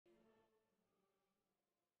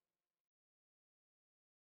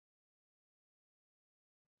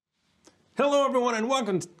Hello everyone and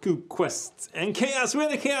welcome to Quests and Chaos. We're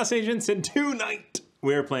the Chaos Agents and tonight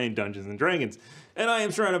we're playing Dungeons and Dragons. And I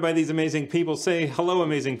am surrounded by these amazing people. Say hello,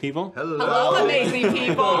 amazing people. Hello, amazing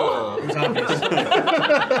people. It was obvious.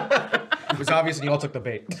 It was obvious and you all took the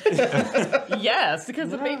bait. Yes, because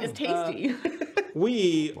the bait is tasty.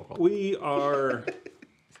 We are...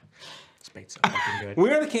 This bait's so fucking good. We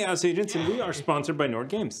are the Chaos Agents and we are sponsored by Nord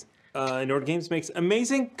Games. Nord Games makes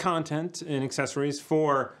amazing content and accessories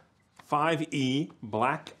for 5e,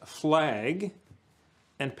 Black Flag,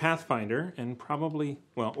 and Pathfinder, and probably,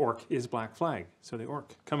 well, Orc is Black Flag, so the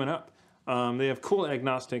Orc coming up. They have cool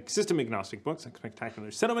system agnostic books, like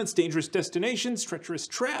Spectacular Settlements, Dangerous Destinations, Treacherous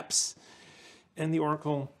Traps, and the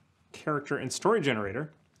Oracle Character and Story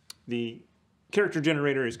Generator. The character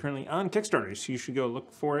generator is currently on Kickstarter, so you should go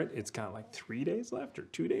look for it. It's got like 3 days left or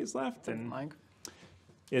 2 days left, and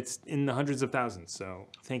it's in the hundreds of thousands, so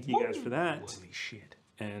thank you guys for that. Holy shit.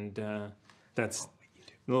 And that's a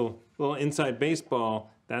little inside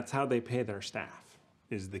baseball. That's how they pay their staff,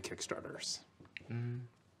 is the Kickstarters.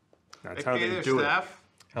 That's how they do it.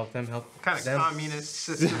 Help them, help What kind of them. communist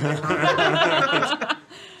system they run?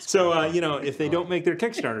 So, you know, if they don't make their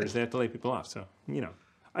Kickstarters, they have to lay people off. So, you know,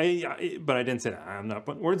 but I didn't say that. I'm not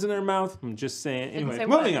putting words in their mouth. I'm just saying. Anyway,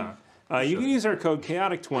 moving on. You can use our code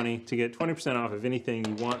Chaotic20 to get 20% off of anything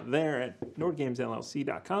you want there at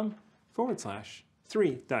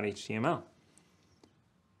nordgamesllc.com/3.html.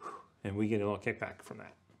 And we get a little kickback from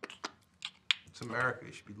that. It's America.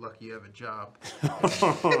 You should be lucky you have a job.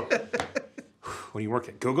 What do you work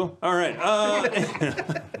at, Google? All right.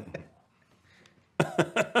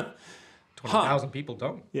 20,000 people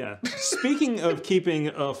don't. Yeah. Speaking of keeping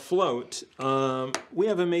afloat, we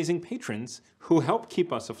have amazing patrons who help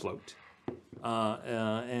keep us afloat.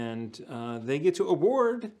 And they get to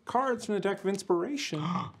award cards from the Deck of Inspiration.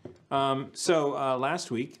 So last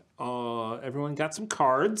week, everyone got some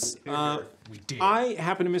cards. We did. I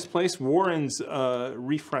happened to misplace Warren's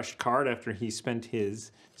refreshed card after he spent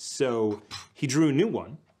his, so he drew a new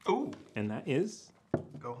one. Ooh. And that is?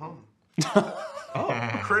 Go home.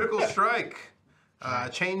 Critical strike.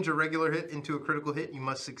 Change a regular hit into a critical hit. You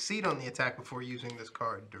must succeed on the attack before using this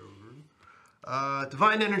card.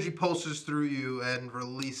 Divine energy pulses through you and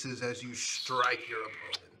releases as you strike your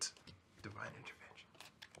opponent. Divine intervention.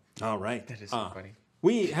 All right. That is so funny.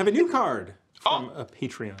 We have a new card from a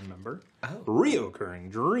Patreon member.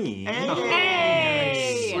 Reoccurring Dream.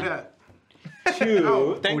 Hey! Who that?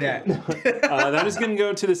 That is going to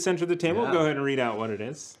go to the center of the table. Yeah. Go ahead and read out what it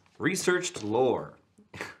is. Researched lore.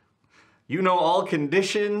 You know all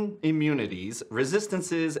condition immunities,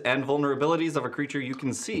 resistances, and vulnerabilities of a creature you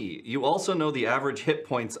can see. You also know the average hit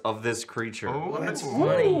points of this creature. Oh, That's that's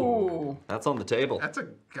funny. Ooh. That's on the table. That's a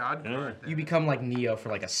god card. You become like Neo for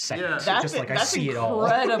like a second. Yeah. Just like I see it all.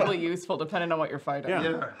 incredibly useful depending on what you're fighting.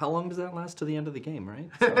 Yeah. How long does that last to the end of the game, right?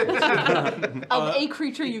 Of a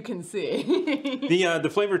creature you can see. The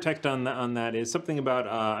flavor text on that is something about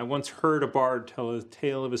I once heard a bard tell a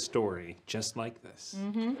tale of a story just like this.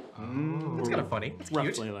 It's kind of funny. It's cute.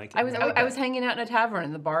 Roughly like it. I was hanging out in a tavern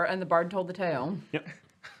and the bard told the tale. Yep.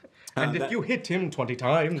 And if you hit him 20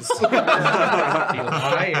 times, he'll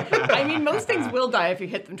die. I mean, most things will die if you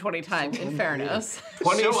hit them 20 times, in fairness.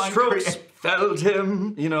 20 strokes felled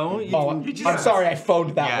him, you know? I'm sorry, I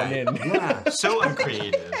phoned that one in. Yeah. So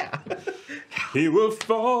uncreative. He will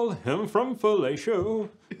fall him from fellatio.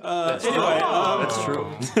 Anyway, That's true.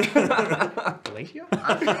 Fellatio?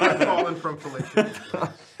 I've fallen from fellatio.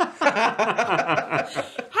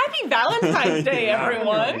 Happy Valentine's Day,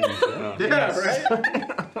 everyone! Yeah, right?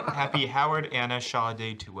 Happy Howard Anna Shaw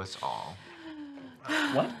Day to us all.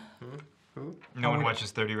 What? No one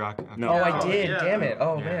watches 30 Rock? Okay. No. Oh, I did. yeah. Damn it.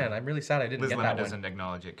 Oh, Yeah. man. I'm really sad I didn't Liz get Lemon that one. doesn't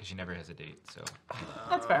acknowledge it because she never has a date, so.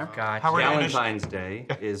 That's fair. God. Howard Anna Valentine's Day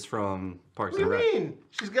is from Parks What and do Rec. you mean?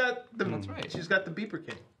 She's got the. That's right. She's got the beeper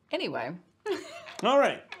king. Anyway. all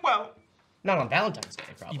right. Well, Not on Valentine's Day,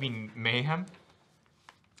 probably. you mean Mayhem?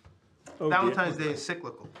 Oh, Valentine's Day is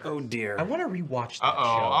cyclical. Oh dear. I want to rewatch that Uh-oh,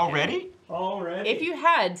 show. already? Already. If you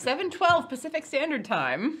had 7:12 Pacific Standard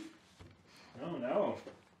Time. Oh no.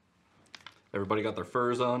 Everybody got their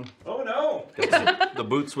furs on. Oh no. Got the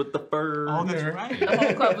boots with the fur. Oh, that's right. The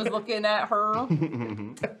whole club was looking at her.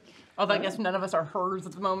 Although I guess none of us are hers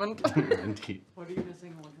at the moment. Indeed. What are you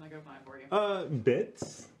missing? What can I go find for you?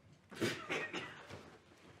 Bits.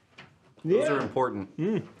 Those are important.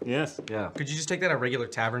 Yes. Yeah. Could you just take that at a regular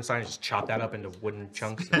tavern sign and just chop that up into wooden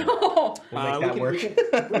chunks? And No, we'll make that work.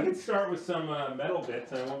 We can start with some metal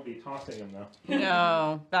bits. I won't be tossing them though.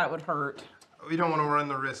 no, that would hurt. We don't want to run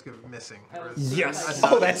the risk of missing. Yes.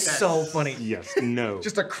 Oh, that's so funny. Yes. No.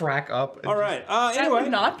 Just a crack up. and All right. That Anyway,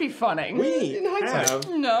 would not be funny. we In hindsight. have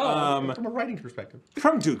No. just From a writing perspective.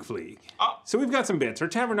 from Duke Fleeg. So we've got some bits. Our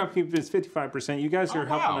tavern upkeep is 55%. You guys are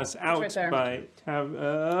helping us out right there. by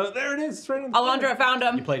there it is. It's right on the Alondra found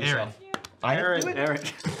him. You played Aaron. yourself. I Aaron,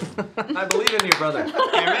 I believe in you, brother.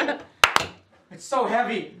 Aaron? It's so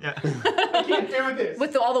heavy. Yeah. I can't do this.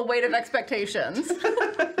 With all the weight of expectations.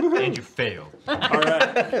 And you failed. All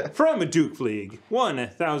right. From a Duke Fleeg,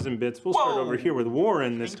 1,000 bits. We'll start over here with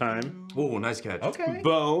Warren this time. Ooh, nice catch. Okay.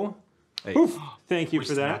 Bo. Hey. Oof. Thank you We're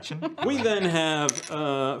for that. snatching. We then have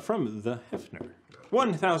from the Hefner,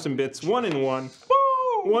 1,000 bits, 1 and 1.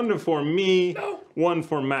 One for me, one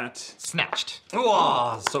for Matt, Snatched.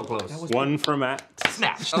 Ooh, so close. one for Matt.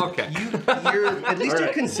 Snatched. Okay. At least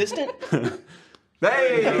you're consistent.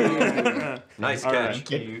 Hey! Nice catch.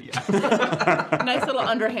 Nice little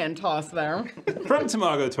underhand toss there. From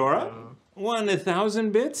Tamago Tora,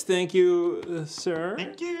 1,000 bits. Thank you, sir.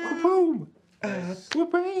 Thank you. Whoop-boom.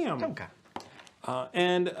 Whoop-bam. Okay.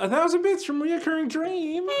 And 1,000 bits from Reoccurring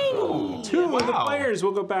Dream. Two of the wow. players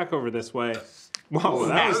will go back over this way. Wow,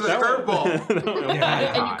 That was a curveball.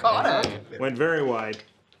 And you caught it. went very wide.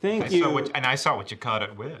 Thank I you. saw what, and I saw what you caught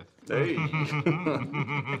it with. Hey.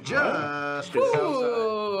 Just.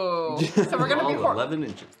 Ooh. So we're gonna be All 11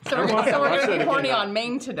 inches. so we're Watch that gonna be again. horny on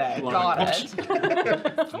Maine today. Got it.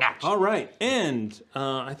 Snatched. All right, and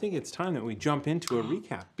I think it's time that we jump into a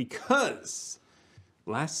recap because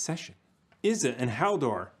last session, Izza and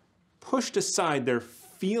Haldor pushed aside their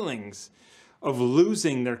feelings of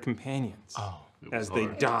losing their companions as they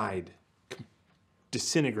died,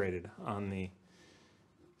 disintegrated on the.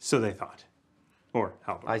 So they thought, or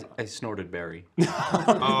Haldor. I snorted berry.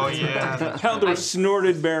 Oh, yeah. Haldor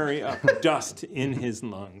snorted berry up dust in his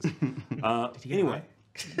lungs. Anyway,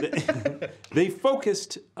 they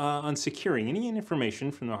focused on securing any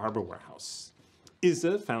information from the harbor warehouse.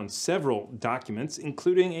 Izza found several documents,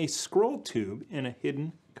 including a scroll tube in a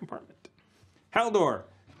hidden compartment. Haldor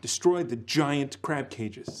destroyed the giant crab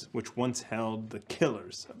cages, which once held the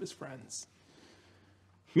killers of his friends.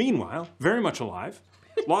 Meanwhile, very much alive,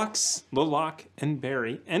 Lox, Lolok, and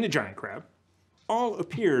Barry, and a giant crab all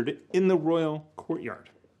appeared in the royal courtyard,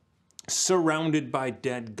 surrounded by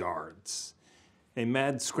dead guards. A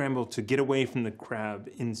mad scramble to get away from the crab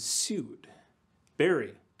ensued.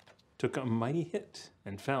 Barry took a mighty hit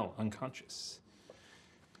and fell unconscious.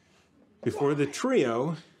 Before the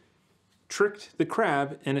trio tricked the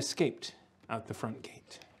crab and escaped out the front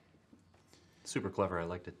gate. Super clever. I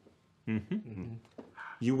liked it.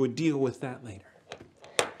 You would deal with that later.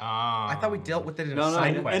 I thought we dealt with it in No, a no,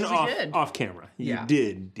 side and quest. And did. off camera. Yeah. You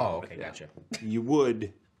did. deal Oh, with okay, it. gotcha. You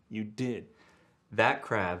would. You did. That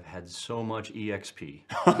crab had so much EXP.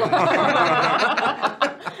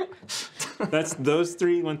 That's those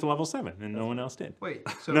three went to level 7 and no one else did. Wait,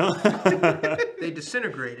 so they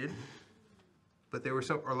disintegrated, but they were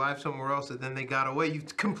alive somewhere else, and then they got away. You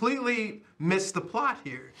completely missed the plot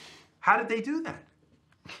here. How did they do that?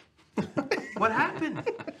 What happened?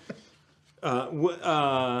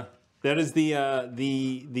 That is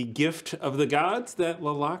the gift of the gods that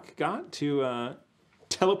Lalak got to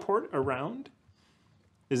teleport around.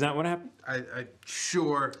 Is that what happened? I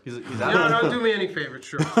sure. He's No, do me any favor,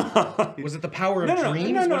 sure. Was it the power of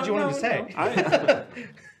dreams? What did you want him to say?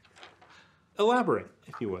 Elaborate,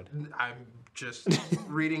 if you would. I'm just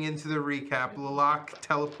reading into the recap. Lalak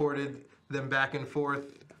teleported them back and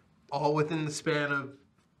forth, all within the span of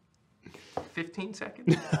 15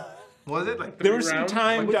 seconds. Was it like There 3 was some rounds?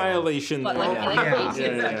 time Like, dilation But there. like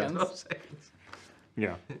 18 yeah. seconds. 12 seconds.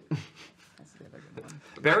 Yeah.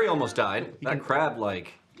 Barry almost died. That crab,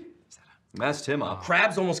 messed him up.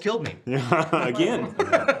 Crabs almost killed me. Again.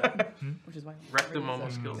 Which is why Rectum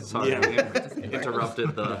almost killed him. Sorry, Yeah.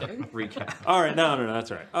 interrupted the recap. All right, no, that's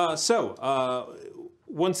all right. So,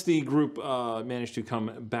 once the group managed to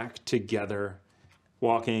come back together,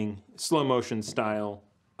 walking slow motion style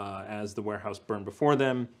as the warehouse burned before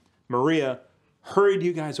them, Maria hurried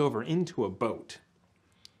you guys over into a boat.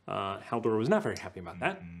 Haldor was not very happy about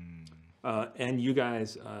that. And you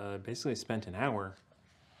guys basically spent an hour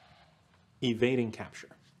evading capture.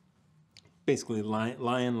 Basically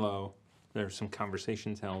lying low. There's some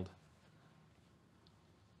conversations held.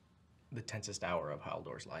 The tensest hour of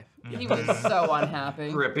Haldor's life. he was so unhappy.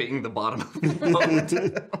 Gripping the bottom of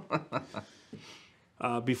the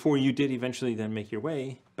boat. Before you did eventually then make your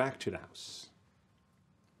way back to the house.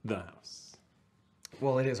 The house.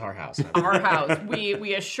 Well, it is our house. Our house.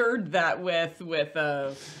 We assured that with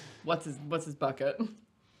what's his bucket?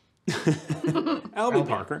 Albie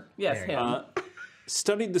Parker. Yes, him.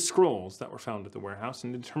 studied the scrolls that were found at the warehouse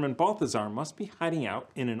and determined Balthazar must be hiding out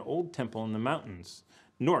in an old temple in the mountains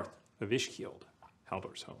north of Ishkjold,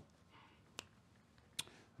 Haldor's home.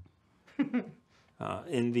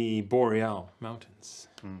 In the Boreal Mountains.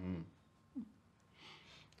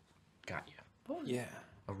 Got you. Yeah.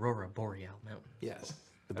 Aurora Boreal Mountain. Yes.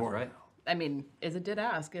 The Boreal. right. I mean, Izza did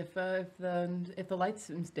ask if the lights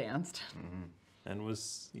danced. And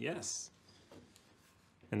was, yes.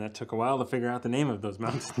 And that took a while to figure out the name of those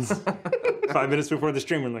mountains. 5 minutes before the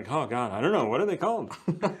stream, we're like, oh God, I don't know. What are they called?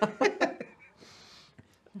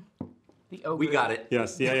 The ogre, We got it.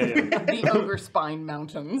 Yes, yeah. The Ogre Spine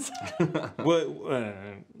Mountains. Well,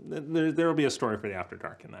 there'll be a story for the After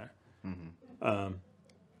Dark in there.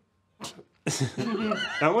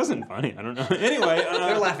 That wasn't funny. I don't know. Anyway.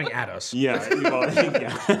 They're laughing at us. Yeah. Well,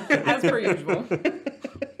 yeah. As per usual.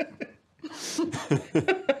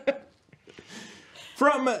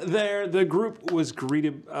 From there, the group was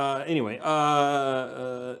greeted. Albie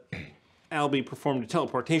performed a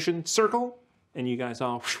teleportation circle, and you guys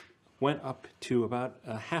all went up to about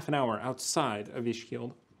a half an hour outside of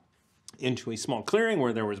Ishkjold into a small clearing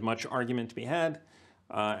where there was much argument to be had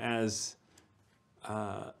as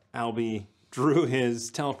Albie drew his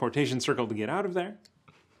teleportation circle to get out of there.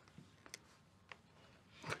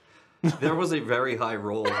 There was a very high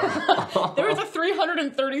roll. There was a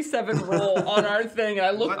 337 roll on our thing, and I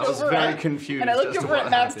looked I was over very at, confused. and I looked as to over what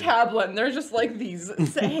at Matt's happened. tablet, and there's just like these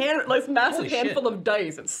massive handful of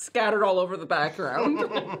dice and scattered all over the background.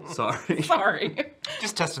 Sorry. Sorry.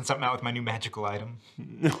 Just testing something out with my new magical item.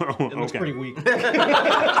 It looks pretty weak.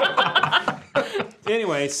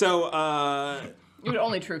 Anyway, so You would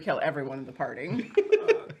only true kill everyone in the party.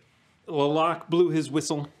 Lalak blew his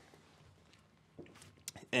whistle,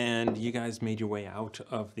 and you guys made your way out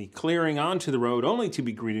of the clearing onto the road, only to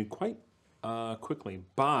be greeted quite quickly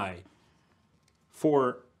by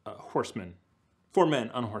four horsemen. 4 men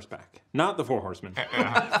on horseback. Not the 4 horsemen.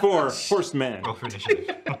 4 horsemen Go for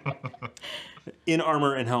initiative. in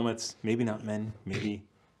armor and helmets. Maybe not men, maybe...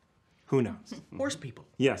 Who knows? Horse people.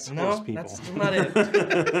 Yes, No, horse people. that's not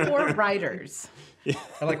it. 4 riders.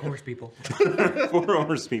 I like horse people. 4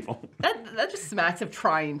 horse people. That just smacks of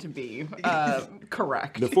trying to be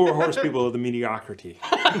correct. The 4 horse people of the mediocrity.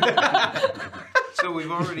 So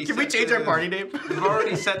we've already. Can we change our party name? We've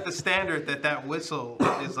already set the standard that whistle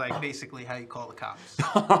is like basically how you call the cops.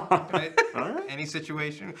 Right? Any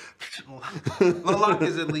situation, Lalak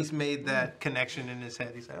has at least made that connection in his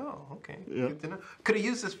head. He's like, oh, okay, good to know. Could have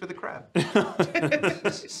used this for the crab.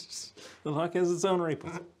 The Hawk has its own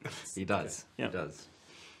ripples. He does. Yeah. He does.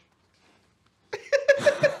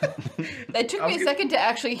 It took me a second to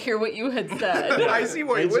actually hear what you had said. I see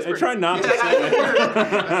what you I whispered. tried not to say it.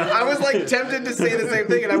 I was like tempted to say the same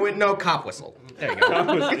thing, and I went, no, cop whistle. There you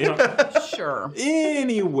go. Sure.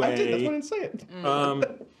 Anyway, That's why I didn't say it.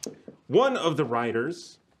 one of the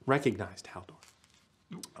riders recognized Haldor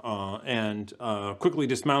and quickly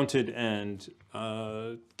dismounted and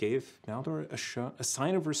gave Haldor a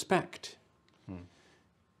sign of respect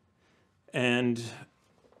and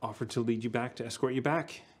offered to lead you back, to escort you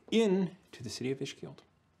back in to the city of Ishkjold.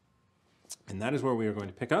 And that is where we are going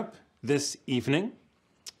to pick up this evening,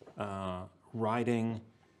 riding.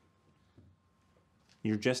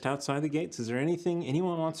 You're just outside the gates. Is there anything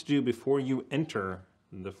anyone wants to do before you enter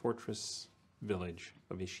the fortress village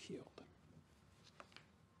of Ishkjold?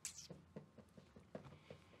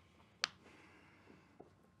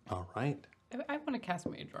 All right. I want to cast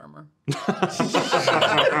Mage Armor. That's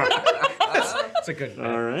a good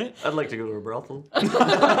All right. I'd like to go to a brothel. I'm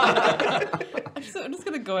just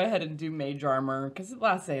going to go ahead and do Mage Armor because it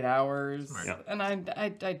lasts 8 hours, Yeah. and I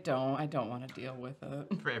don't want to deal with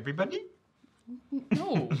it. For everybody?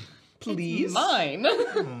 No, Please? it's mine.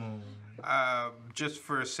 Just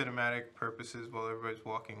for cinematic purposes, while everybody's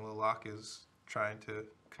walking, Lalak is trying to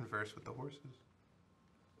converse with the horses.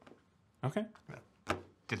 Okay.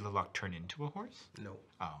 Did Lalak turn into a horse? No.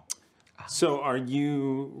 Oh. So are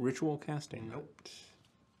you ritual casting? Nope.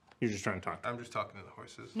 You're just trying to talk. I'm just talking to the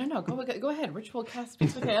horses. No, go ahead. Ritual cast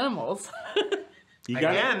speaks with animals. You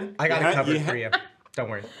got it. Again. I got it covered you for you. Don't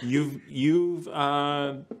worry. You've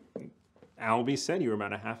Albie said you were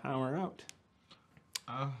about a half hour out.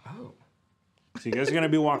 Oh. So you guys are going to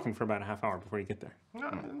be walking for about a half hour before you get there. No,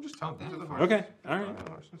 I'm just talking to the horses. Okay. All right. Talking to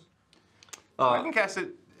the horses. I can cast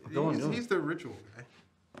it. go on, do it. He's the ritual guy.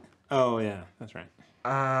 Oh, yeah. That's right.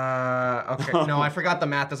 Okay. No, I forgot the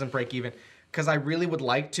math doesn't break even. Because I really would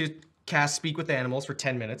like to cast Speak with Animals for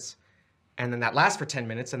 10 minutes. And then that lasts for 10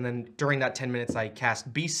 minutes. And then during that 10 minutes, I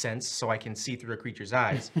cast Beast Sense so I can see through a creature's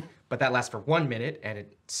eyes. But that lasts for 1 minute. And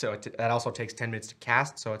that also takes 10 minutes to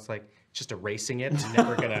cast. So it's like just erasing it.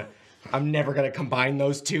 I'm never gonna combine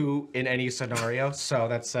those two in any scenario. So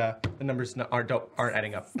that's the numbers aren't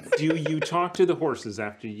adding up. Do you talk to the horses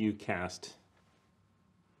after you cast?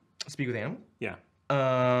 Speak with animal? Yeah.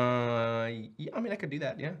 Yeah, I mean, I could do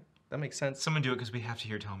that. Yeah, that makes sense. Someone do it because we have to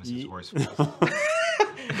hear Thomas's voice.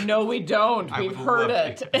 No, we don't. I We've would heard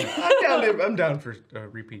love it. I'm down for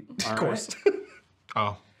repeat. Of course.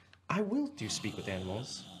 Oh. I will do speak with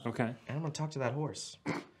animals, Okay. and I'm gonna talk to that horse.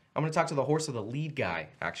 I'm gonna talk to the horse of the lead guy,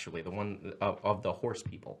 actually, the one of the horse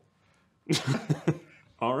people.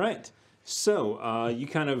 All right. So you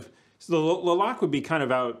kind of the Lalak would be kind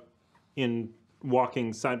of out in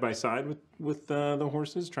walking side by side with the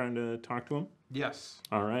horses, trying to talk to them. Yes.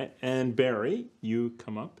 All right. And Barry, you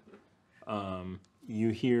come up. You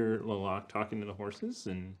hear Lalak talking to the horses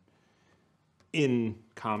and in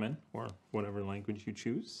common or whatever language you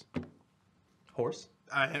choose. Horse?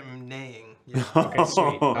 I am neighing. Yeah. Okay,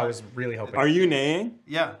 sweet. I was really hoping. Are you neighing?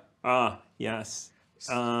 Yeah. Ah, yes.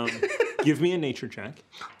 Give me a nature check.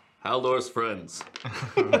 Haldor's friends.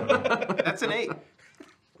 That's an 8.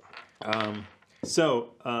 So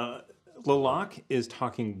Lalak is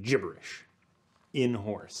talking gibberish in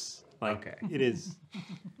horse. Like Okay. it is.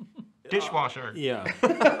 Dishwasher. Yeah.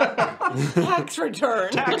 Tax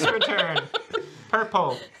return. Tax return.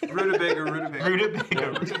 Purple. Rutabaga, rutabaga.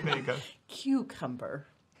 Rutabaga. Rutabaga. Cucumber.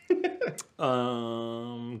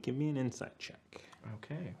 Give me an insight check.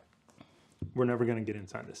 Okay. We're never gonna get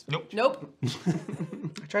inside this. Nope.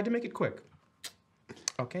 I tried to make it quick.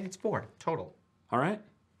 Okay, it's 4 total. All right.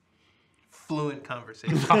 Fluent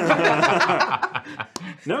conversation.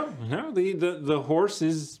 No. The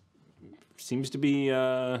horse seems to be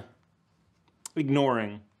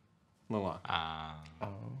ignoring Lalak.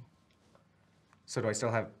 So do I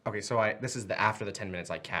still have? Okay, so this is after the 10 minutes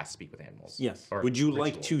I cast speak with animals. Yes. Or Would you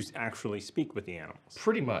like ritual. to actually speak with the animals?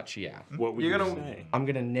 Pretty much, yeah. What would You're you gonna- say? I'm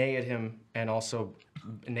gonna neigh at him and also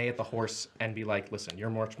neigh at the horse and be like, "Listen, you're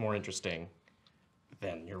much more interesting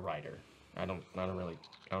than your rider. I don't really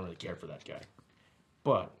care for that guy,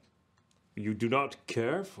 but You do not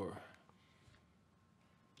care for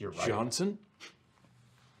your rider. Johnson?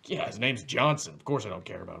 Yeah, his name's Johnson. Of course, I don't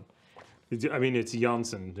care about him. I mean, it's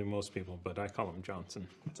Janssen to most people, but I call him Johnson.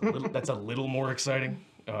 That's a little more exciting,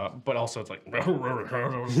 but also it's like, Yeah,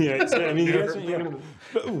 I mean, yes, yeah.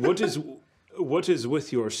 What is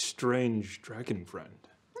with your strange dragon friend?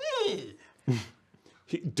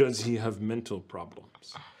 Does he have mental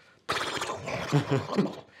problems?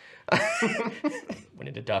 Went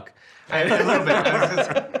into duck. A little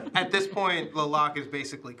bit. At this point, Lalak is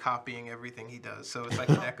basically copying everything he does, so it's like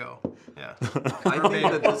an echo. Yeah. I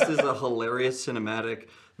think that this is a hilarious cinematic.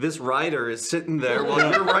 This rider is sitting there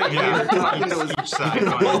while you're right here talking to his Each side.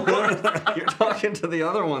 You're talking to the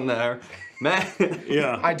other one there. Man.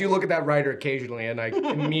 Yeah. I do look at that rider occasionally, and I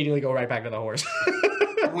immediately go right back to the horse.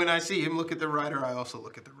 When I see him look at the rider, I also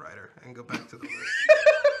look at the rider and go back to the horse.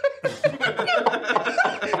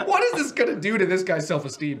 What is this gonna do to this guy's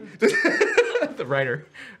self-esteem? The rider.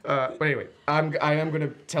 But anyway, I am gonna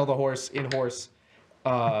tell the horse in horse.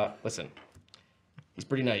 Listen, he's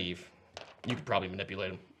pretty naive. You could probably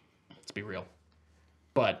manipulate him. Let's be real.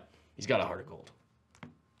 But he's got a heart of gold.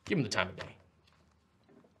 Give him the time of day.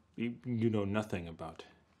 You know nothing about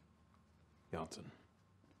Janssen.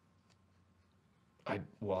 I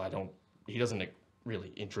don't. He doesn't really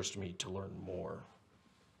interest me to learn more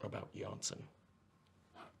about Janssen.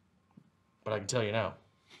 But I can tell you now,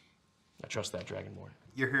 I trust that dragon more.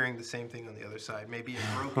 You're hearing the same thing on the other side. Maybe a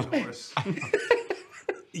broken horse.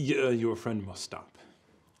 Your friend must stop.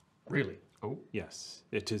 Really? Yes,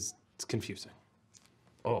 it's confusing.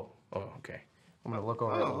 Oh, okay. I'm gonna look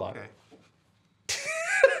over at the Oh, lot. okay.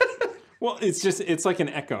 Well, it's like an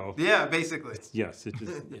echo. Yeah, basically. Yes, it's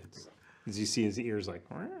as you see his ears like.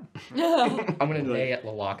 I'm gonna neigh at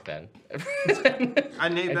Lalak then. I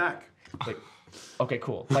neigh back. Like, okay,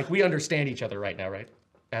 cool. Like we understand each other right now, right?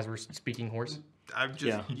 As we're speaking horse. I'm just,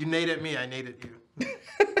 Yeah. you neighed at me, I neighed at you.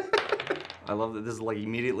 I love that this is like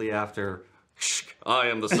immediately after. "Shh, I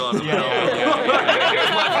am the son of Yeah, yeah, Here's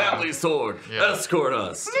my family sword. Yeah. Escort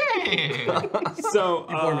us. So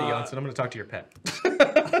Warn me, Janssen. I'm gonna talk to your pet.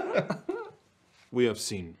 we have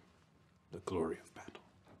seen the glory of battle.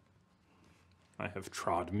 I have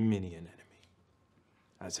trod many an enemy,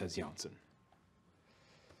 as has Janssen.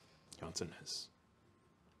 Janssen has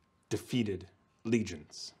defeated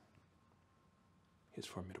legions. He is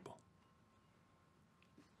formidable.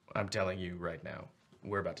 I'm telling you right now,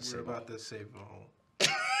 we're about to We're save about to save a whole a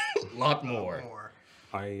lot more more.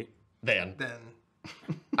 I than Then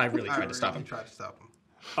I really I tried to stop really him. tried to stop him.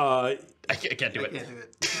 uh, I can't do I it. can't do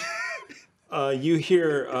it. You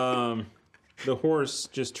hear the horse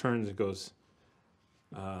just turns and goes,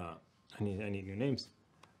 I need your names.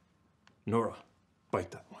 Nora, bite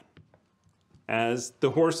that one. As the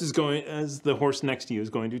horse next to you is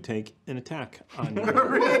going to take an attack on you.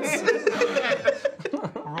 We're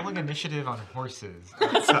rolling initiative on horses. You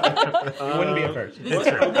wouldn't be at first.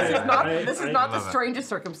 This is not the strangest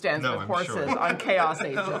circumstance No, with I'm horses sure. on Chaos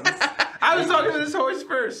Agents. I was talking to this horse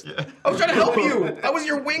first. I was trying to help you. I was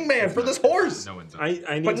your wingman for this horse. No one's. I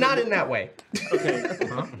need But to- not in that way. Okay,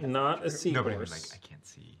 not a seahorse. Nobody was like, I can't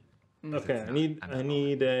see. Okay, I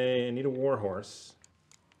need a war horse.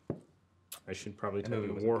 I should probably tell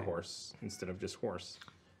you war horse instead of just horse.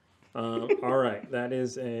 All right, that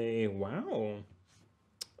is a wow.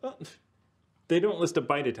 They don't list a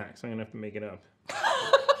bite attack, so I'm gonna have to make it up.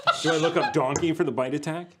 Do I look up donkey for the bite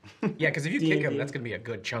attack? Yeah, because if you kick him, D&D. that's going to be a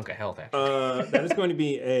good chunk of health, actually. That is going to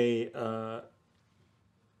be a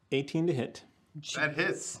 18 to hit. That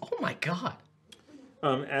hits. Oh my god.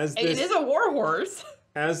 As It this is a war horse.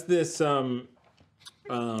 as this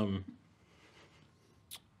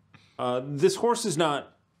this horse is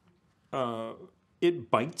not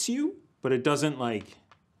it bites you, but it doesn't like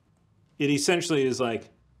it essentially is like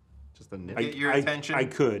Just a nip. Get your attention. I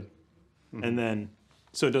could. And then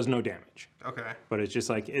so it does no damage. Okay. But it's just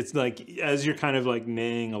like as you're kind of like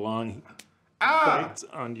neighing along Ah! bites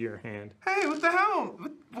onto your hand. Hey, what the hell?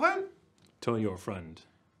 What? Tell your friend,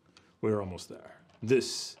 we're almost there.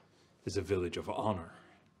 This is a village of honor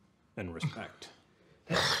and respect.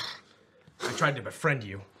 I tried to befriend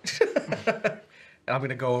you. And I'm going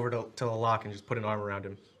to go over to the lock and just put an arm around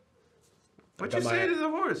him. What'd you say to the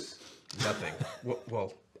horse? Nothing.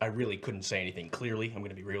 Well, I really couldn't say anything clearly. I'm going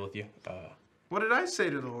to be real with you. What did I say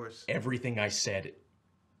to the horse? Everything I said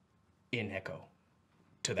in echo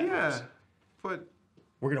to that Yeah, horse. but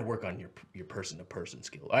We're going to work on your person-to-person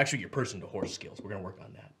skill. Actually, your person-to-horse skills. We're going to work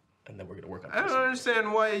on that. And then we're going to work on I don't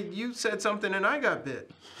understand why you said something and I got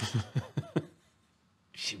bit.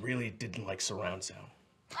 She really didn't like surround sound.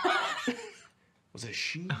 Was it a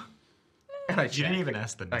she? And I You didn't checked. even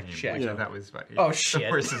ask the name. checked. which Yeah. That was funny. Oh, The shit.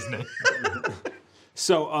 horse's name.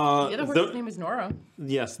 So The other horse's name is Nora.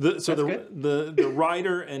 yes, the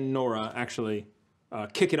rider and Nora actually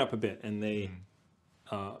kick it up a bit, and they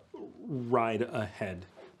ride ahead.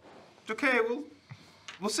 Okay,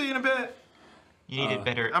 we'll see you in a bit. You needed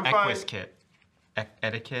better I'm fine. equus kit.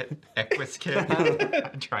 Etiquette? Equus kit?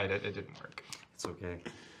 I tried it. It didn't work. It's okay.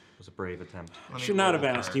 It was a brave attempt. Let me Should not pull have the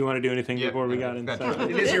asked. card. Do you want to do anything Yeah, before we yeah, got that's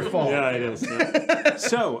inside? It is your fault. Yeah, it is. Yeah.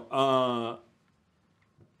 So,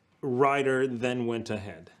 Ryder then went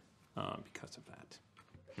ahead because of that.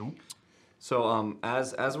 So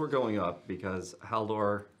as we're going up, because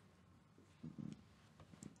Haldor,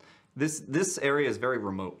 this area is very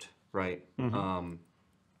remote, right? In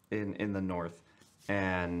the north,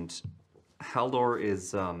 and Haldor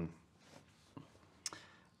is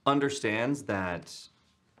understands that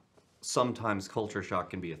sometimes culture shock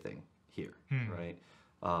can be a thing here, right?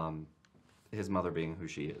 His mother being who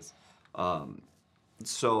she is.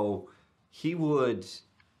 So he would,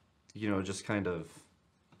 just kind of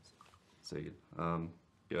say,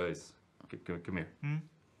 guys, come here.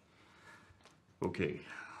 Okay,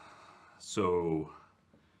 so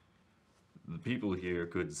the people here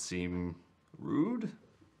could seem rude,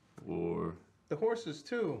 or The horses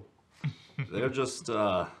too. they're just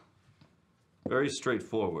very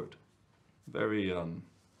straightforward, very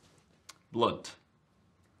blunt.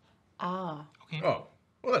 Ah. Oh,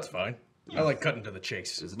 well, that's fine. I like cutting to the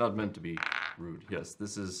chase. It's not meant to be rude. Yes,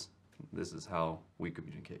 this is how we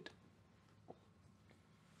communicate.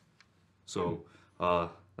 So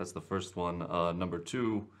that's the first one. Number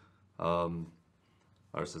two,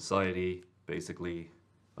 our society basically,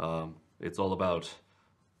 it's all about,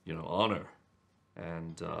 honor,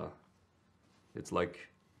 and it's like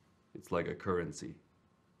a currency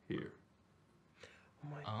here.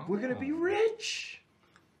 We're gonna be rich.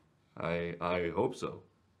 I hope so.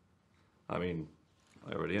 I mean,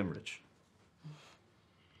 I already am rich.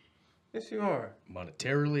 Yes, you are.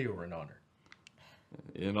 Monetarily or in honor?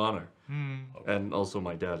 In honor. And also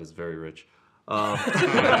my dad is very rich.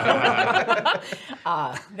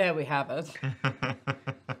 There we have it.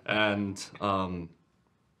 And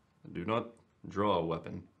do not draw a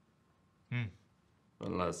weapon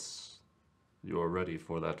unless you are ready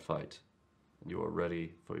for that fight. You are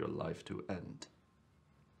ready for your life to end.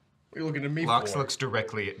 What are you looking at me Lox for? looks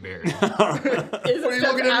directly at Barry. Is it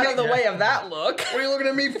looking at out me? of the way of that look? What are you looking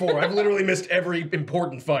at me for? I've literally missed every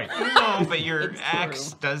important fight. No, but your It's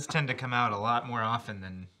axe true. does tend to come out a lot more often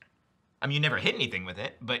than... I mean, you never hit anything with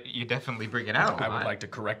it, but you definitely bring it out a I lot. would like to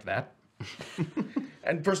correct that.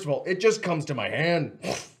 And first of all, it just comes to my hand.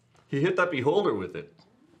 He hit that beholder with it.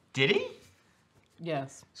 Did he?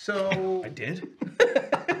 Yes. So I did?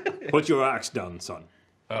 Put your axe down, son.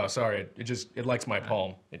 Oh, sorry. It likes my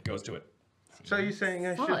palm. It goes to it. so you're saying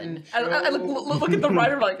I Fun. shouldn't show... I look at the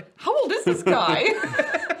writer like, how old is this guy?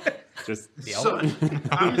 Just Son,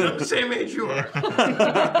 I'm the same age you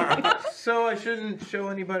are. So I shouldn't show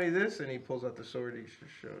anybody this? And he pulls out the sword he should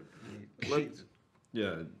show.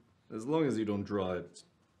 Yeah, as long as you don't draw it.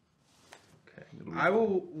 Okay. I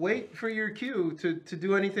will wait for your cue to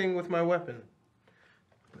do anything with my weapon.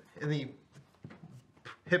 And he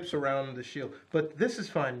hips around the shield. But this is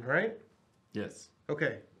fine, right? Yes.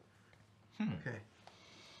 Okay. Okay.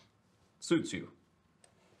 Suits you.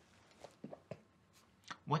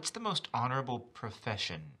 What's the most honorable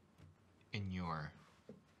profession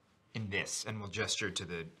in this? And we'll gesture to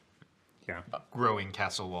the growing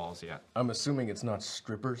castle walls. Yeah. I'm assuming it's not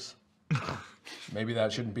strippers. Maybe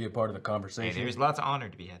that shouldn't be a part of the Hey, conversation. there's lots of honor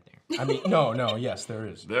to be had there. I mean, no, yes, there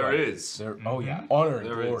is. There But is. There, oh yeah, honor and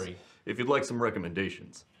There is. glory. If you'd like some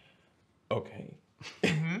recommendations. Okay.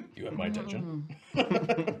 You have my attention.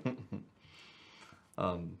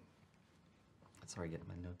 Sorry, getting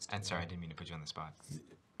my notes. And sorry, I didn't mean to put you on the spot.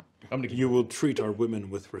 I'm gonna give you will treat our women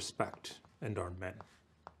with respect and our men.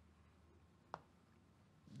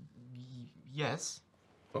 Yes.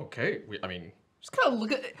 Okay. I mean, Just kind of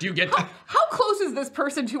look at. do you get? How close is this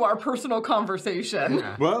person to our personal conversation?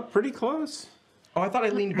 Well, pretty close. Oh, I thought I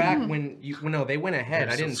leaned back when you. No, they went ahead.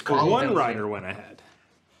 I didn't. One follow rider them. went ahead.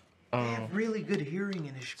 Really good hearing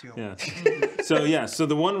in Ishkjold. Yeah. So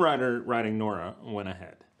the one rider riding Nora went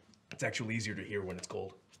ahead. It's actually easier to hear when it's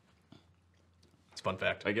cold. It's a fun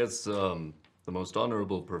fact. I guess the most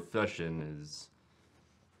honorable profession is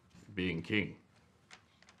being king.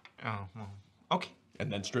 Oh, well, okay.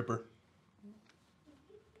 And then stripper.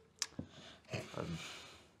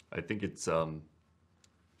 I think it's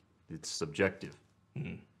subjective.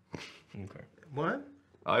 Okay. What?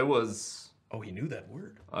 I was Oh, he knew that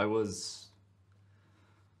word. I was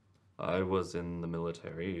in the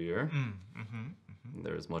military here.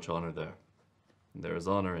 There is much honor there. There is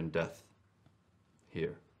honor in death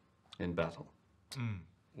here, in battle.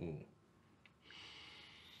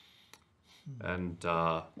 And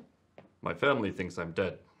my family thinks I'm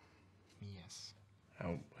dead. Yes.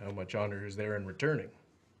 How much honor is there in returning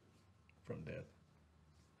from death?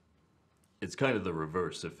 It's kind of the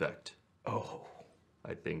reverse effect, Oh,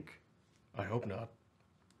 I think. I hope not.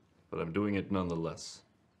 But I'm doing it nonetheless.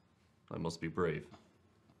 I must be brave.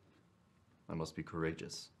 I must be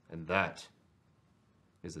courageous. And that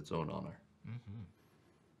is its own honor.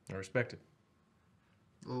 I respect it.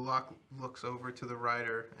 Locke looks over to the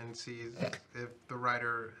rider and sees if the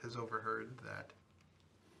rider has overheard that.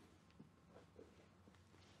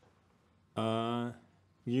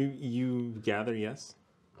 You gather yes.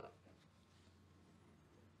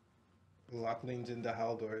 Locke leans into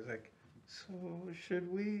Haldor. He's like, so should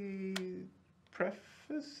we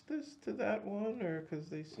preface this to that one, or because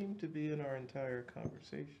they seem to be in our entire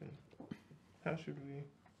conversation? How should we?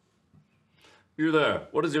 You're there.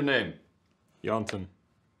 What is your name? Janssen.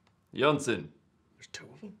 Janssen. There's two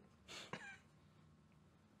of them.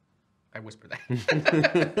 I whisper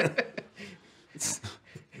that.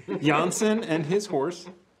 Janssen and his horse,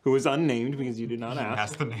 who is unnamed because you did not ask,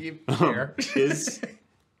 That's the name.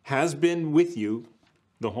 has been with you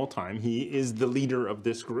the whole time. He is the leader of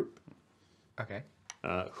this group. Okay.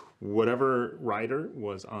 Whatever rider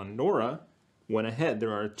was on Nora went ahead.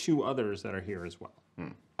 There are two others that are here as well.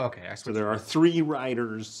 Okay, I So switched. there are 3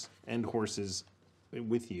 riders and horses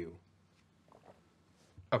with you.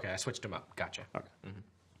 Okay, I switched them up. Gotcha. Okay.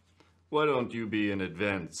 Why don't you be an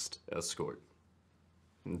advanced escort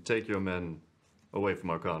and take your men away from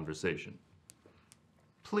our conversation?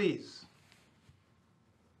 Please.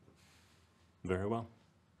 Very well.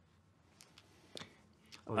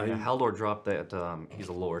 Oh, yeah, Haldor dropped that he's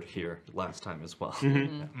a lord here last time as well.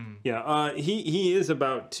 Yeah, he is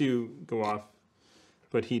about to go off,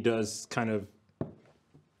 but he does kind of.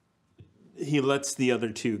 He lets the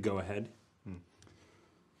other 2 go ahead.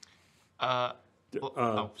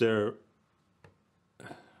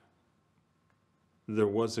 There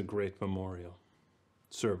was a great memorial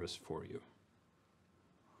service for you.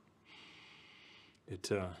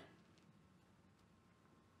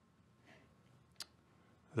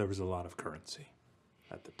 There was a lot of currency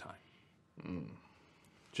at the time.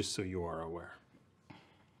 Just so you are aware.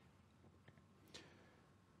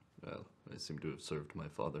 Well, I seem to have served my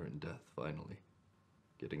father in death, finally.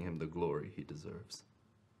 Getting him the glory he deserves.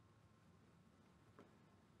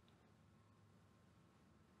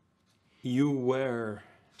 You wear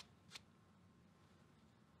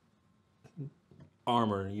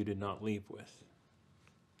armor you did not leave with.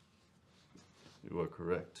 You are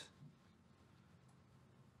correct.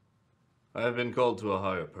 I have been called to a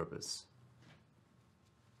higher purpose.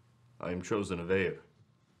 I am chosen of Air,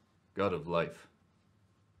 god of life.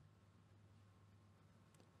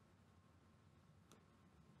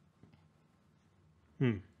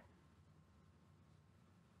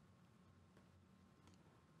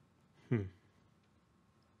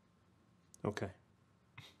 Okay.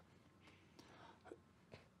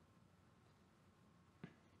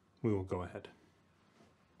 We will go ahead.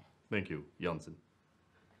 Thank you, Janssen.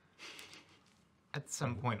 At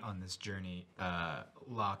some point on this journey,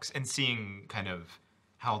 Locks, and seeing kind of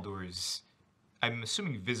Haldor's, I'm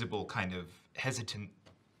assuming visible kind of hesitant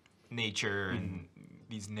nature and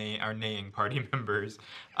these our neighing party members,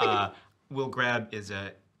 will grab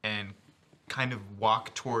Izza and kind of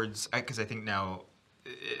walk towards, because I think now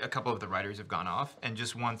a couple of the riders have gone off, and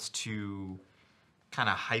just wants to kind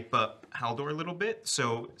of hype up Haldor a little bit.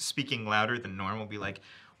 So speaking louder than normal, be like,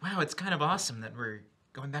 wow, it's kind of awesome that we're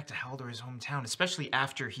going back to Haldor's hometown, especially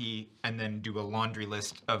after and then do a laundry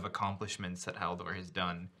list of accomplishments that Haldor has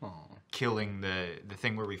done. Aww. Killing the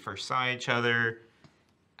thing where we first saw each other,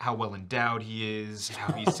 how well endowed he is,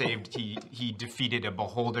 how he defeated a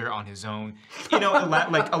beholder on his own. You know,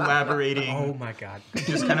 elaborating. Oh my god.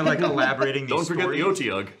 Just kind of like elaborating these Don't forget the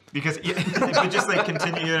Otiug. Because, but just like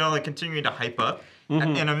continuing to hype up.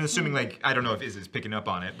 And I'm assuming, like, I don't know if Izza's picking up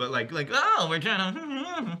on it, but like, oh, we're trying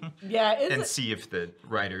to, and see if the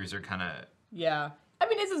writers are kind of. Yeah, I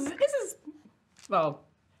mean, Izza's, well,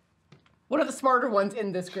 one of the smarter ones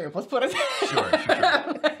in this group. Let's put it. Sure.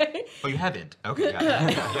 Oh, you haven't? Okay. Yeah.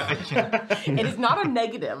 It is not a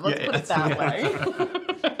negative. Let's put it that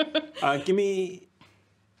way. Give me,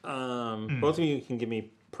 both of you can give me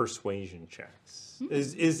persuasion checks.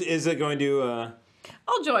 Is it going to?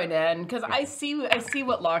 I'll join in because I see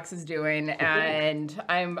what Lox is doing, and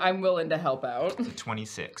I'm willing to help out.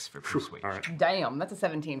 26 for persuasion. All right. Damn, that's a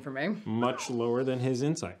 17 for me. Much lower than his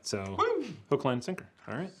insight. So hook, line, sinker.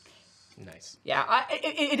 All right. Nice. Yeah,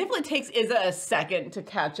 it definitely takes Izza a second to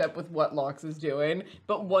catch up with what Lox is doing,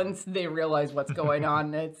 but once they realize what's going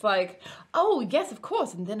on, it's like, oh yes, of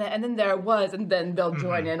course, and then there it was, and then they'll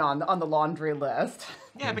join in on the laundry list.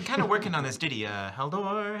 Yeah, I've been kind of working on this ditty,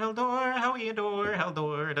 Haldor, how we adore,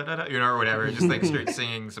 Haldor, da da da, you know, or whatever. Just like start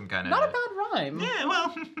singing some kind of. Not a bad rhyme. Yeah,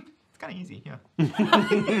 well, it's kind of easy, yeah.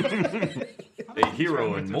 A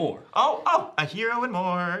hero and more. Oh, a hero and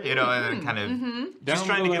more. You know, and then kind of just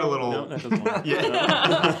trying to get a little. No, that doesn't work.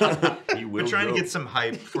 Yeah. We're trying to get some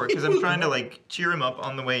hype for it because I'm trying to like cheer him up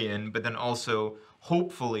on the way in, but then also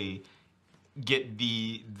hopefully get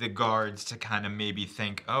the guards to kind of maybe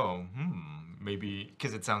think, oh, maybe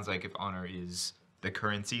because it sounds like if honor is the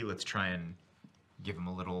currency, let's try and give him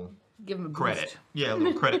a little credit. Boost. Yeah, a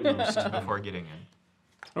little credit boost before getting in.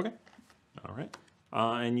 Okay. All right.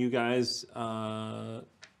 And you guys are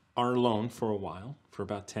alone for a while, for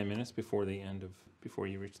about 10 minutes before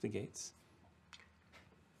you reach the gates.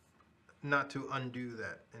 Not to undo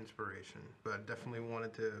that inspiration, but definitely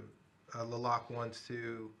wanted to. Lalak wants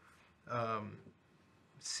to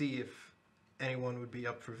see if anyone would be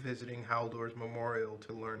up for visiting Haldor's memorial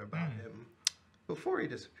to learn about him before he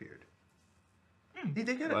disappeared.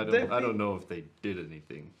 I don't know if they did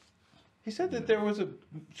anything. He said that there was a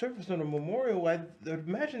service on a memorial. I'd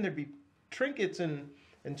imagine there'd be trinkets and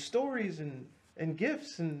stories and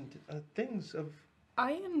gifts and things of.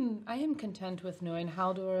 I am content with knowing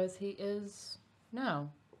Haldor as he is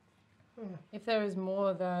now. If there is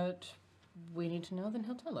more that we need to know, then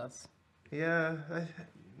he'll tell us. Yeah,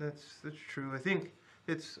 that's true. I think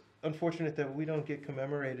it's unfortunate that we don't get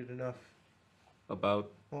commemorated enough.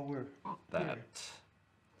 About while we're that. here.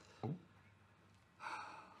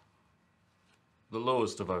 The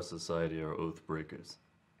lowest of our society are oath breakers.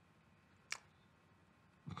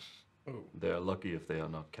 They are lucky if they are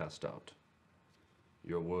not cast out.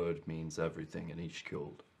 Your word means everything in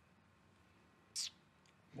Ishkjold.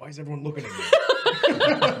 Why is everyone looking at me?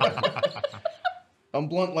 I'm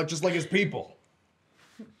blunt, just like his people.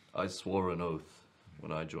 I swore an oath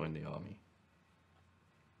when I joined the army.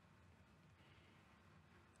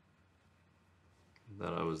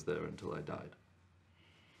 That I was there until I died.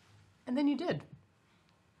 And then you did.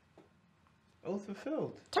 Oath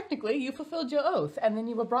fulfilled. Technically, you fulfilled your oath, and then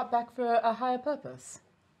you were brought back for a higher purpose.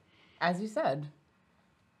 As you said.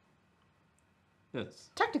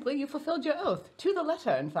 Yes. Technically, you fulfilled your oath. To the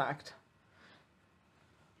letter, in fact.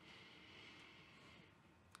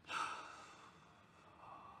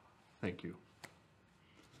 Thank you.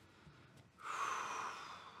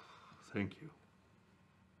 Thank you.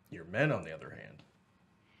 Your men, on the other hand.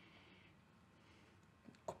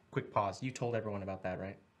 quick pause. You told everyone about that,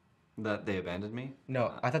 right? That they abandoned me?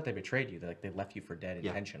 No, I thought they betrayed you. Like they left you for dead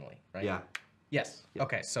intentionally, right? Yeah, Yes.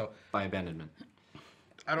 Okay, so by abandonment.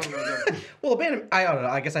 I don't know that. well, abandon. I don't know.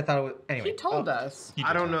 I guess I thought it was anyway. He told us. He I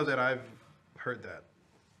did don't tell know us. that I've heard that.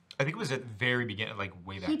 I think it was at the very beginning, like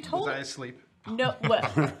way back. He in- told Was I asleep? no. Well,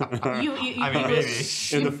 you I mean, maybe.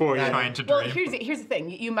 In the foyer. Trying to Well, dream. here's the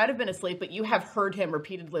thing. You might have been asleep, but you have heard him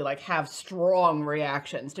repeatedly like have strong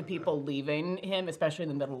reactions to people leaving him, especially in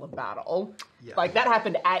the middle of battle. Yes. Like that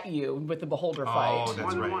happened at you with the beholder Oh, fight. that's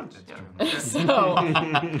More than right. once, That's yeah.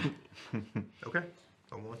 true. So Okay.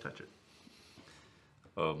 I won't touch it.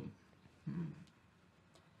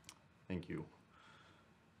 Thank you.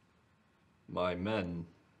 My men,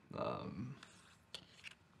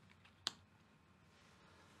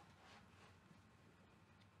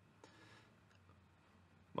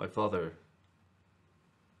 my father,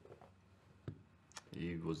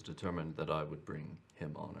 he was determined that I would bring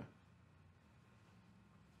him honor.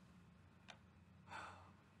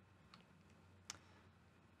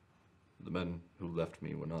 The men who left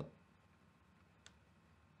me were not.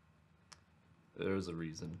 There's a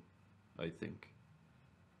reason, I think.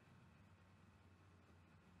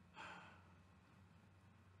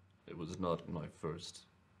 It was not my first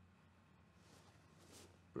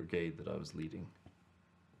brigade that I was leading.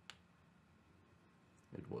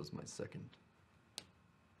 It was my second.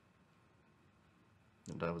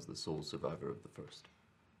 And I was the sole survivor of the first.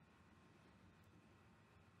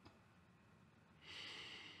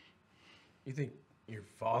 You think your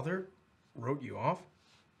father wrote you off?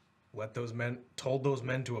 Told those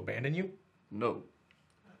men to abandon you? No.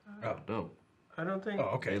 Oh. No. I don't think.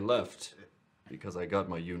 Oh, okay. They left because I got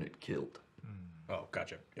my unit killed. Oh,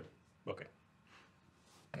 gotcha. Yep. Okay.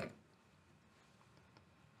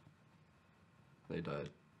 They died.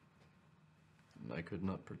 And I could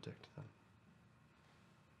not protect them.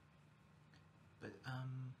 But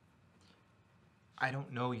I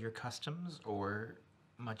don't know your customs or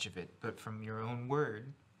much of it, but from your own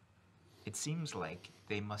word, it seems like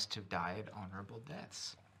they must have died honorable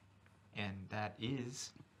deaths. And that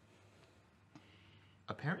is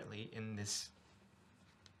apparently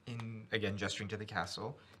again gesturing to the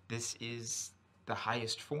castle, this is the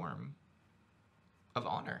highest form of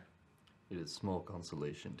honor. It is small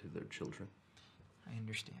consolation to their children. I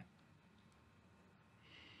understand.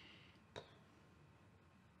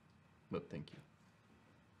 But thank you.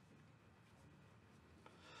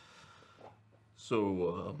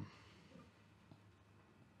 So,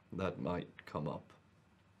 that might come up.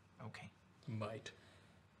 Okay. Might.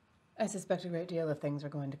 I suspect a great deal of things are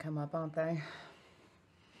going to come up, aren't they?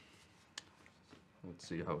 Let's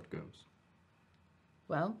see how it goes.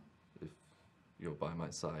 Well, If you're by my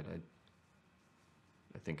side,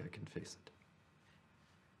 I think I can face it.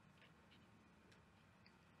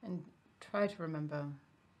 and try to remember,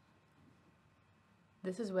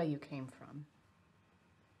 this is where you came from.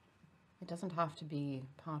 It doesn't have to be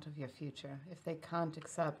part of your future. If they can't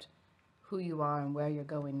accept who you are and where you're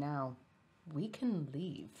going now, we can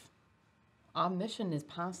leave. Our mission is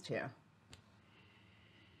past here.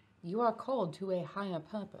 You are called to a higher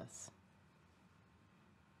purpose.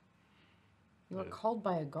 You are called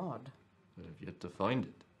by a god. I have yet to find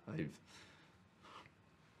it.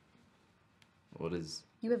 What is...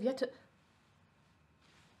 You have yet to...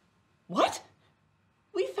 What?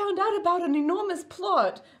 We found out about an enormous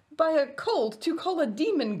plot by a cult to call a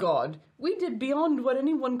demon god. We did beyond what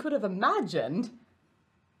anyone could have imagined.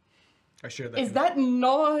 I share that. Is that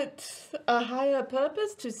not a higher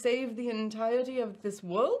purpose, to save the entirety of this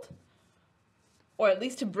world? Or at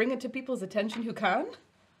least to bring it to people's attention who can?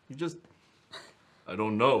 You just... I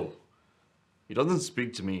don't know. He doesn't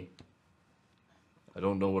speak to me. I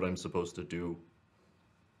don't know what I'm supposed to do.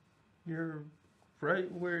 You're right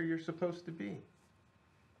where you're supposed to be.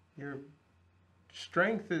 Your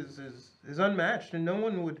strength is unmatched, and no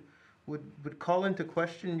one would call into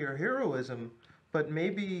question your heroism. But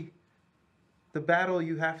maybe the battle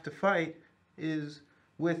you have to fight is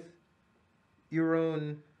with your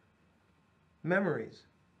own memories.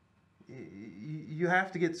 You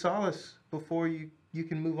have to get solace before you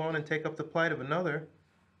can move on and take up the plight of another.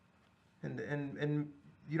 And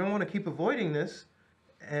you don't want to keep avoiding this,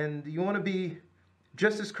 and you want to be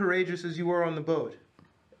just as courageous as you were on the boat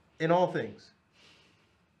in all things.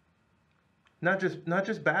 Not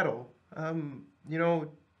just battle.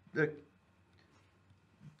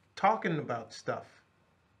 Talking about stuff.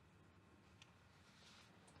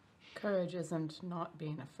 Courage isn't not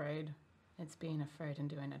being afraid. It's being afraid and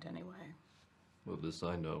doing it anyway. Well, this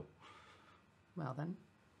I know. Well then.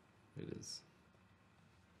 It is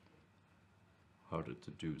harder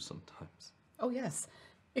to do sometimes. Oh yes.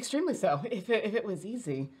 Extremely so. If it was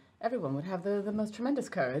easy, everyone would have the most tremendous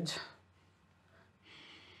courage.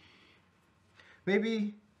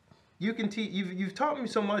 Maybe you can teach. You've taught me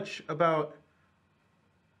so much about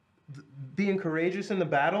being courageous in the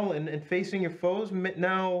battle and facing your foes.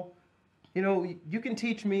 Now, you can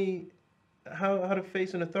teach me how to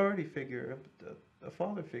face an authority figure, a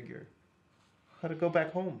father figure, how to go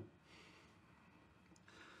back home.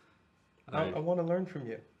 I want to learn from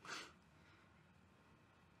you.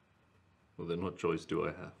 Well, then what choice do I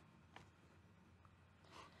have?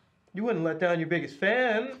 You wouldn't let down your biggest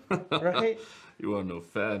fan, right? You are no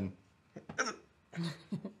fan.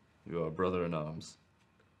 You are brother in arms.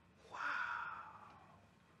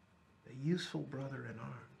 A useful brother in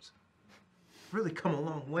arms. Really come a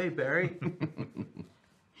long way, Barry.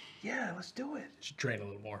 Yeah, let's do it. Should train a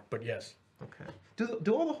little more, but yes. Okay.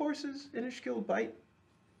 Do all the horses in Ishkjold bite?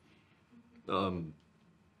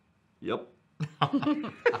 Yep.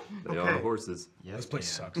 They are horses. Yes, This place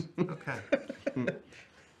sucks. Okay.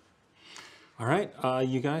 All right,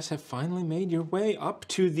 you guys have finally made your way up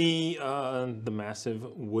to the massive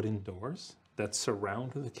wooden doors that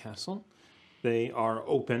surround the castle. They are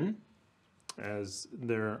open, as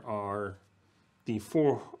there are the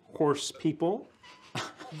 4 horse people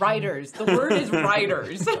Riders. The word is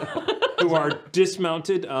riders. who are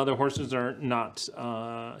dismounted. The horses are not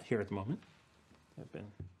here at the moment. They've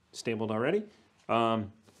been stabled already,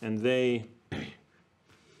 and they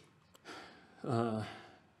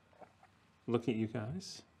look at you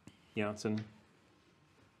guys, Janssen.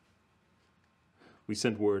 We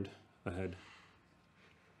sent word ahead.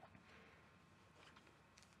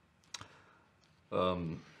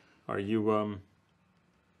 Are you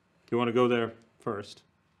you want to go there first?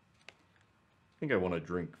 I think I want to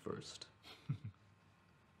drink first.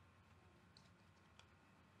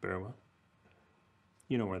 Very well.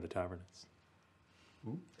 You know where the tavern is.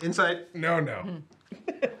 Insight. No. No.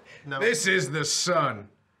 This is the son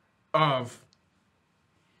of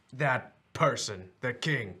that person, the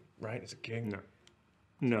king. Right? It's a king? No.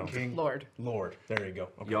 No. King? Lord. Lord. There you go.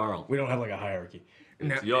 Okay. Jarl. We don't have like a hierarchy.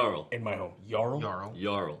 It's Jarl. In my home. Jarl? Jarl.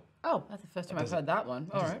 Jarl. Oh, that's the first time I've heard that one.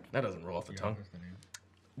 All right. That doesn't roll off the tongue.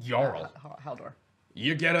 Jarl. Haldor.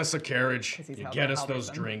 You get us a carriage, he's you Haldor- get us Haldor those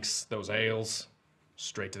then. drinks, those ales,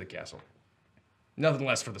 straight to the castle. Nothing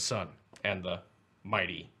less for the son and the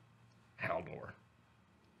mighty Haldor.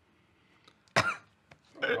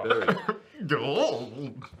 Barry.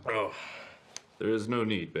 Oh, There is no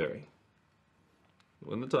need, Barry.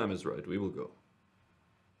 When the time is right, we will go.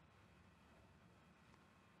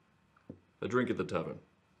 A drink at the tavern.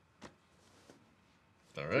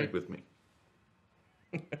 all Drink right. with me.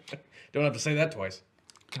 Don't have to say that twice.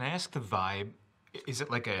 Can I ask the vibe? Is it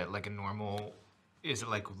like a normal? Is it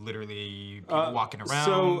like literally people walking around?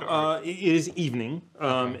 So it is evening.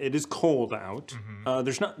 It is cold out.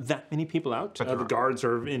 There's not that many people out. But there The are. guards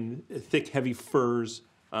are in thick, heavy furs.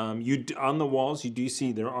 On the walls, you do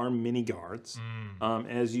see there are many guards.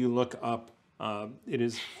 As you look up, it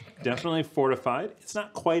is definitely fortified. It's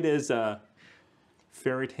not quite as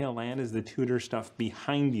fairy tale land as the Tudor stuff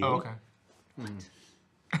behind you. Oh, okay.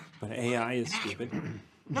 But AI is stupid.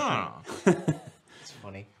 No. It's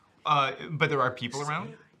funny. But there are people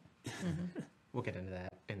around. We'll get into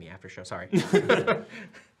that in the after show. Sorry.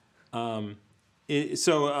 I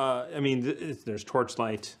mean, there's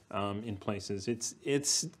torchlight in places.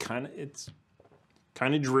 It's kind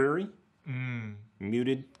of dreary.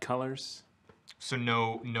 Muted colors. So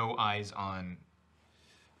no eyes on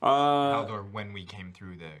Uh, Haldor when we came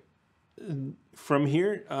through the. from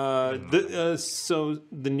here, so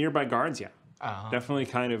the nearby guards, yeah, definitely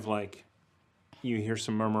kind of like you hear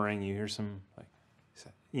some murmuring. You hear some like,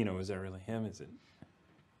 is that really him? Is it?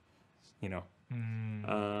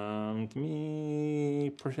 Give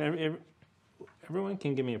me everyone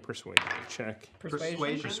can give me a persuasion check.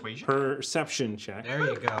 Persuasion. Perception check. There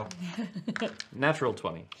you go. Natural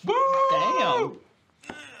 20. Damn.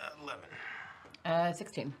 11.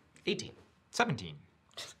 16. 18. 17.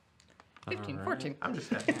 15. 14. I'm just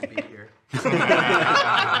happy to be here. So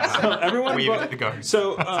everyone. Wave at the guards.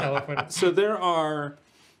 So there are.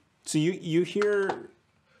 So you hear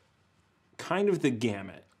kind of the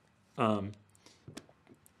gamut.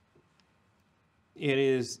 It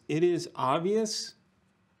is obvious.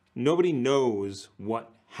 Nobody knows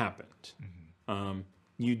what happened.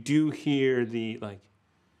 You do hear the like.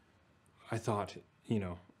 I thought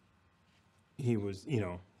he was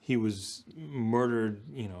murdered.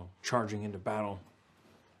 Charging into battle.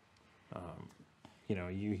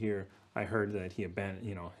 You hear. I heard that he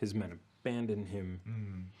abandoned. His men abandon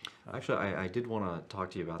him. Actually, I did want to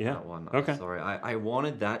talk to you about Yeah, that one. okay. Sorry, I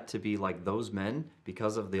wanted that to be like those men,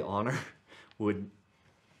 because of the honor, would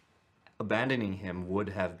abandoning him would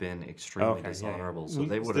have been extremely Okay, yeah, dishonorable. yeah. So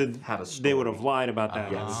they would have had a story. They would have lied about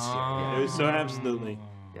that. Yes. So absolutely.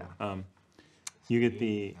 Yeah. You get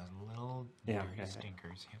the. Those little Yeah, dirty okay.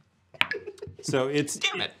 stinkers. So it's.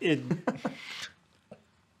 Damn it.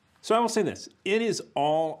 So I will say this: it is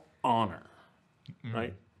all honor,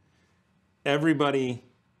 right? Everybody.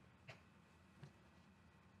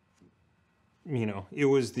 You know, it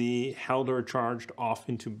was the Haldor charged off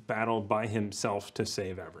into battle by himself to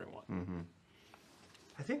save everyone.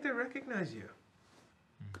 I think they recognize you.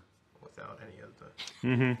 Without any of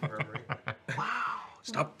the murmuring.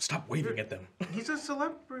 Stop waving at them. He's a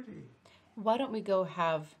celebrity. Why don't we go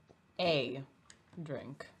have a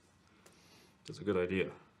drink? That's a good idea.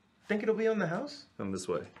 Think it'll be on the house? Come this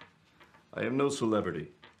way. I am no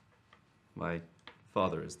celebrity. My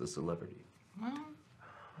father is the celebrity. Well,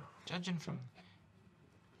 judging from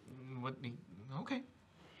what the okay.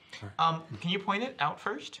 Can you point it out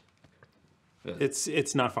first?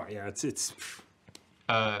 It's not far. Yeah, it's.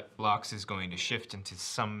 Lox is going to shift into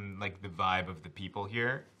some like the vibe of the people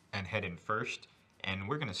here and head in first, and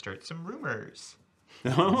we're gonna start some rumors.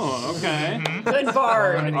 Oh, okay. Good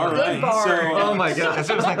bard. All right. Good bard. So, Oh my god.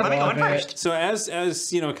 So it was like, let me go in first. So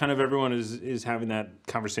as you know, kind of everyone is having that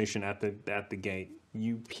conversation at the gate.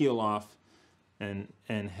 You peel off and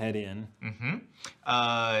head in.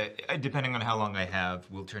 Depending on how long I have,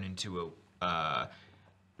 we'll turn into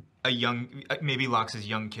a young, maybe Lox's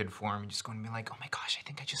young kid form, just going to be like, oh my gosh, I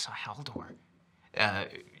think I just saw Haldor.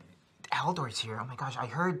 Haldor's here. Oh my gosh, I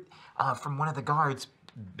heard from one of the guards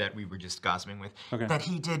that we were just gossiping with that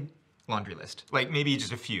he did laundry list. Like maybe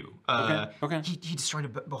just a few. Okay. He destroyed a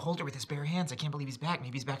beholder with his bare hands. I can't believe he's back.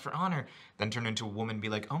 Maybe he's back for honor. Then turn into a woman and be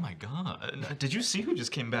like, oh my god, did you see who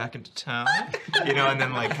just came back into town? You know, and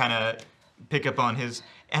then like kind of pick up on his,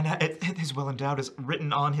 and his well endowed is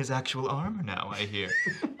written on his actual armor now, I hear.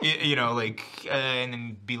 You know, like, and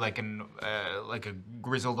then be like a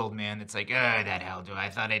grizzled old man that's like, that Haldor, I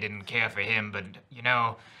thought I didn't care for him, but you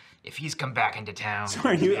know, if he's come back into town. So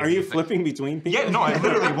are you flipping between people? Yeah, no, I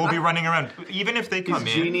literally will be running around, even if they come in.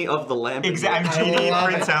 Genie of the lamp. Exactly, I'm Genie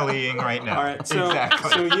Prince Alleying right now. All right. So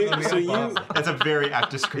Exactly. so you That's a very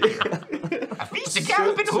apt description. A feast of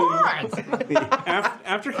galloping horns.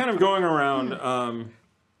 after kind of going around.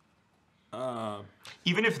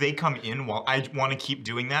 Even if they come in, while I want to keep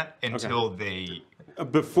doing that until they.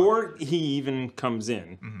 Before he even comes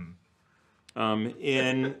in,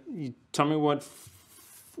 and you tell me what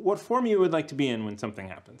form you would like to be in when something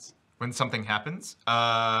happens. When something happens,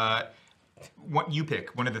 what you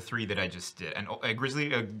pick, one of the three that I just did,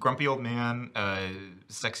 a grumpy old man, a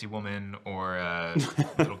sexy woman, or a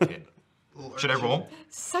little kid. Should I roll?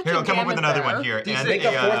 Such Here, a I'll come up with another gamut one here. Just make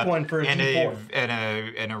a fourth one for a and D4.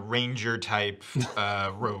 and a ranger type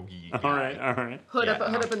roguey. All right. Hood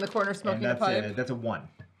up in the corner smoking a pipe. That's a 1.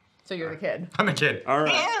 So you're the kid. I'm a kid. All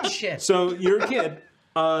right. Shit. So you're a kid.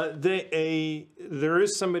 There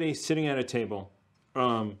is somebody sitting at a table,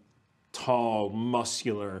 tall,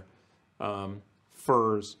 muscular,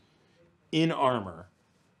 furs, in armor.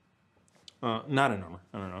 Not in armor.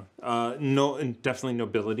 I don't know. No, and definitely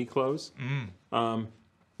nobility clothes.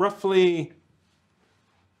 Roughly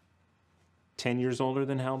 10 years older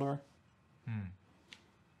than Haldor.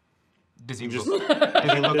 Does he Just- look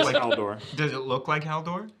like Haldor. Does it look like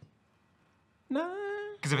Haldor? Nah.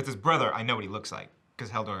 Because if it's his brother, I know what he looks like. Because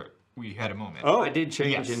Haldor, we had a moment. Oh, I did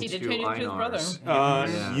change Yes. into He did change into his brother.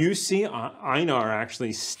 Einar's. You see, Einar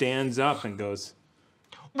actually stands up and goes,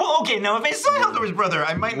 Well, okay, now if I saw Haldor's brother,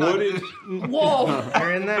 I might not. "What is?" Whoa!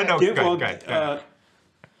 You're in But that. no, Get- good, well, good.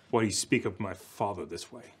 Why do you speak of my father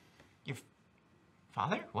this way? Your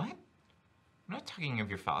father? What? I'm not talking of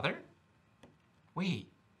your father. Wait.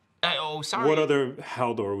 Oh, sorry. What other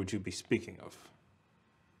Haldor would you be speaking of?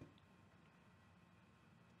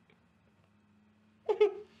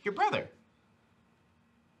 Your brother.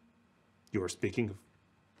 You are speaking of.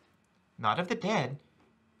 Not of the dead.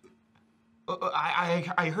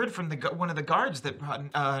 I heard from one of the guards that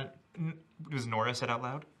was Nora said out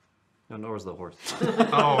loud. No, Nora's the horse.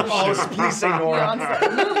 Oh, shit. Please say Nora.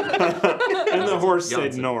 And the horse said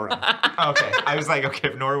Janssen. Nora. Okay, I was like, okay,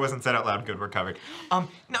 if Nora wasn't said out loud, good, we're covered. No,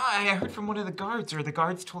 I heard from one of the guards, or the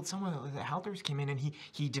guards told someone that Haldor's came in and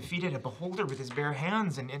he defeated a beholder with his bare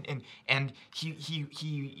hands, and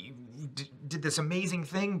he did this amazing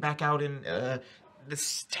thing back out in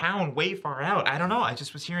this town way far out. I don't know. I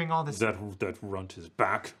just was hearing all this. That runt is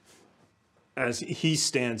back. As he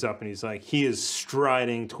stands up and he's like, he is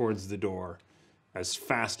striding towards the door, as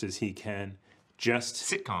fast as he can, just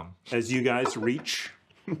Sitcom. as you guys reach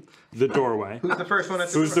the doorway. Who's the first one?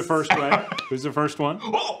 Who's the first one? Who's the first one?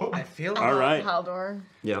 I feel All right. Haldor.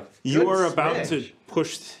 Yep. You Good are about to switch.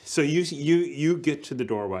 push. So you get to the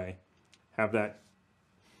doorway, have that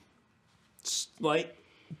slight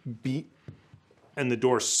beat, and the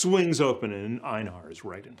door swings open, and Einar is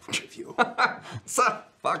right in front of you. Fuck.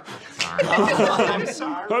 I'm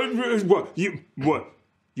sorry. What?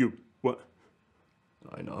 What?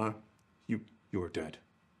 I know. You're dead.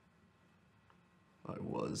 I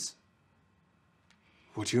was.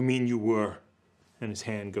 What do you mean you were? And his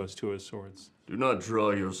hand goes to his swords. Do not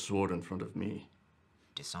draw your sword in front of me.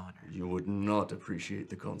 Dishonor. You would not appreciate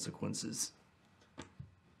the consequences.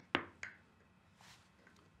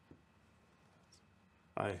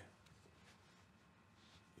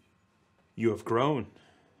 You have grown.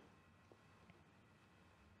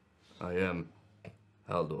 I am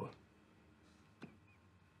Haldor.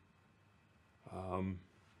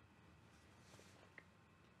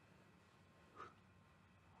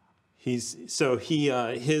 His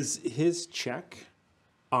check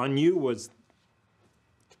on you was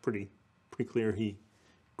pretty clear. He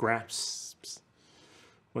grasps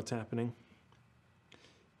what's happening.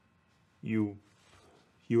 You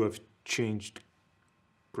have changed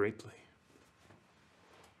greatly.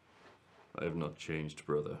 I have not changed,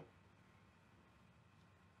 brother.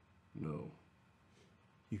 No.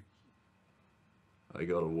 I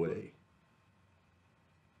got away.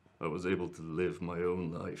 I was able to live my own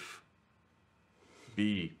life.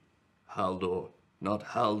 Be Haldor, not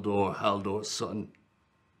Haldor's son.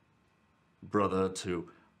 Brother to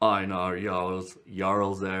Einar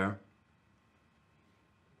Jarl's there.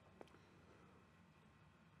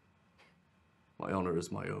 My honor is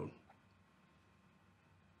my own.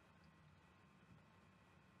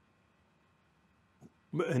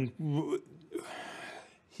 And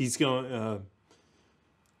he's going.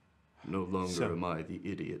 No longer So- am I the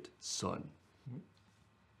idiot son.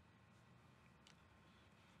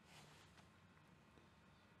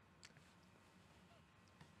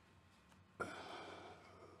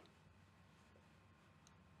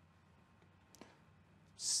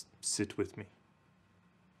 Sit with me.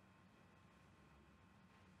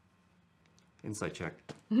 Insight check.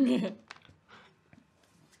 All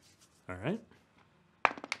right.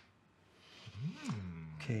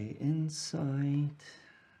 Okay, insight.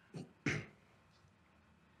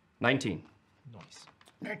 19.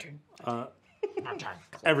 Nice.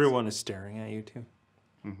 Everyone is staring at you too.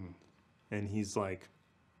 And he's like,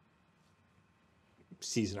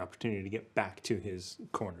 sees an opportunity to get back to his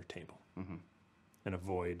corner table and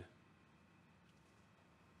avoid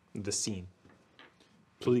the scene.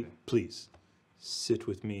 Please sit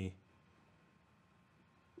with me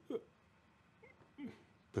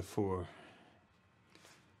before.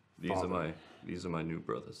 These Father. are my new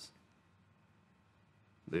brothers.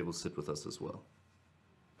 They will sit with us as well.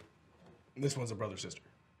 This one's a brother-sister.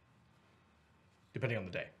 Depending on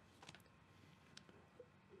the day.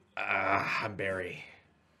 I'm Barry.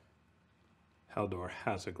 Haldor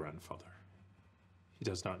has a grandfather. He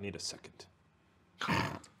does not need a second.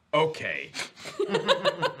 Okay.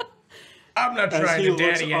 I'm not As trying he to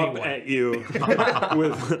looks daddy up anyone. at you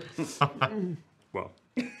with, well,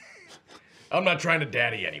 I'm not trying to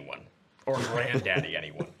daddy anyone. Or granddaddy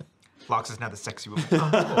anyone. Lox is now the sexy woman. No,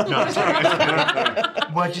 I'm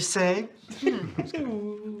sorry. What'd you say?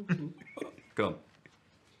 Come.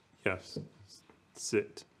 yes,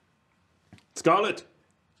 sit. Scarlet,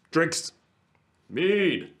 drinks.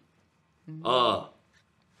 Mead!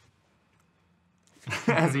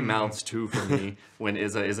 As he mouths two for me when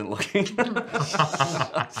Izza isn't looking.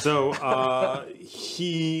 So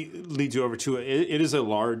he leads you over to it. It is a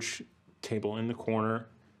large table in the corner.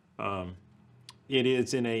 It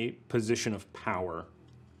is in a position of power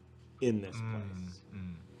in this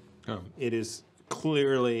place. It is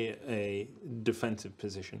clearly a defensive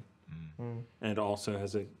position and also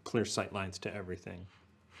has a clear sight lines to everything.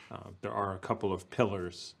 There are a couple of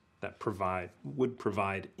pillars that would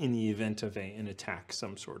provide, in the event of an attack,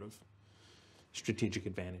 some sort of strategic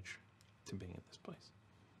advantage to being in this place.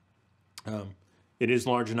 It is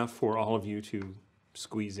large enough for all of you to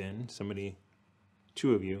squeeze in.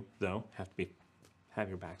 Two of you, though, have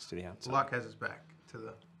your backs to the outside. Locke has his back to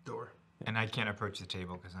the door. And I can't approach the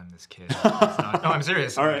table because I'm this kid. It's not, no, I'm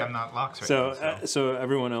serious. All Like, right. I'm not Lox right So, now. so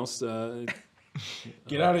everyone else,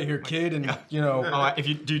 Get out of here, kid, and, you know... If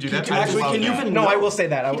you do that, Actually, can you even? No, I will say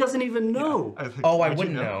that. He doesn't even know. Oh, I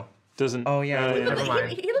wouldn't know. doesn't. Oh yeah, never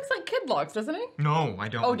mind. He looks like Kid Lox, doesn't he? No, I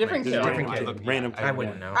don't. Oh, different Like, kid. Different I kid. look- Random I I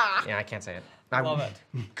wouldn't know. Ah. Yeah, I can't say it. Love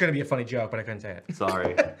it. Gonna be a funny joke, but I couldn't say it.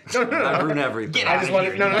 Sorry. No. I ruin everything. I just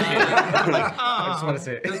wanted. No. I just want to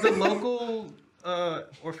say it. Does the local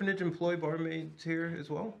orphanage employ barmaids here as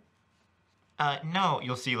well? No,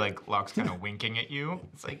 you'll see like Locke's kind of winking at you.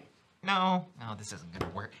 It's like, no, this isn't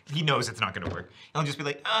gonna work. He knows it's not gonna work. He'll just be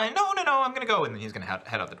like, no, I'm gonna go, and then he's gonna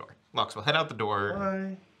head out the door. Locks will head out the door.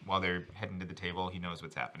 Why? While they're heading to the table. He knows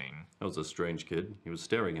what's happening. That was a strange kid. He was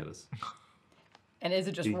staring at us. And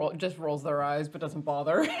Izza just rolls their eyes but doesn't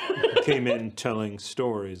bother. Came in telling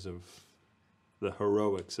stories of the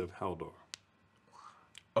heroics of Haldor.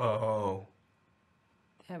 Oh.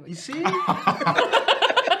 You see?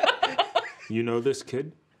 You know this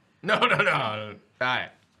kid? No. All right.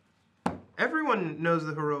 Everyone knows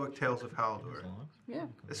the heroic tales of Haldor, Yeah.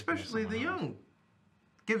 especially the young.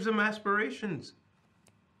 Gives them aspirations.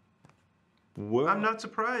 Well, I'm not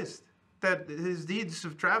surprised that his deeds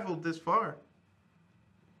have traveled this far.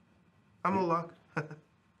 I'm Olak.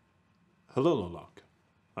 hello, Lolok.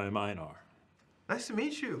 I am Einar. Nice to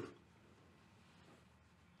meet you.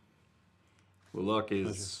 Luck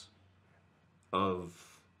is of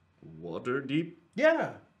Waterdeep.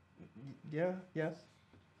 Yeah. Yeah. Yes.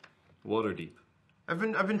 Waterdeep. I've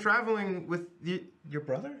been traveling with your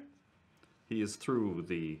brother. He is through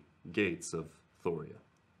the gates of Thoria.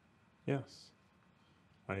 Yes.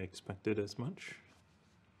 I expected as much.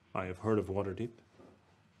 I have heard of Waterdeep.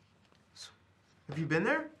 Have you been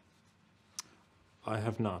there? I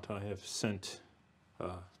have not. I have sent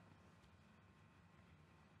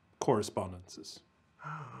correspondences. Oh,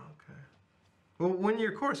 okay. Well, when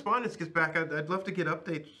your correspondence gets back, I'd love to get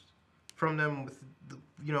updates from them with,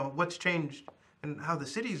 what's changed and how the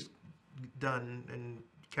city's done and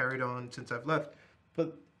carried on since I've left.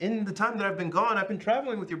 But in the time that I've been gone, I've been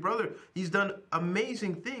traveling with your brother. He's done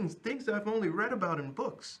amazing things that I've only read about in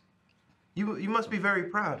books. You must be very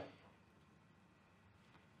proud.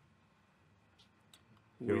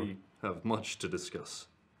 We have much to discuss.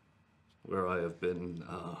 Where I have been,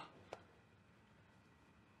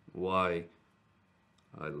 why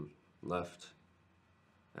I left,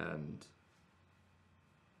 and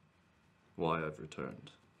why I've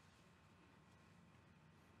returned.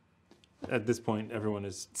 At this point, everyone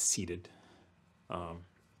is seated. And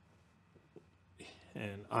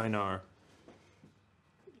Einar,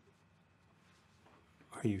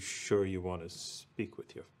 are you sure you want to speak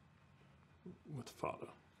with father?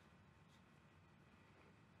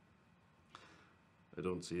 I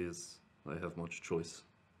don't see as I have much choice.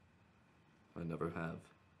 I never have.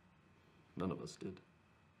 None of us did.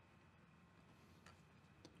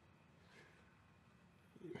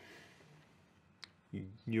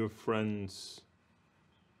 Your friends,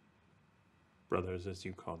 brothers as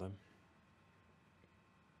you call them,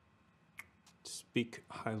 speak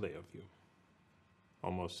highly of you.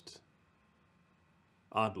 Almost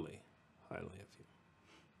oddly highly of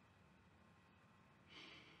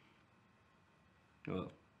you.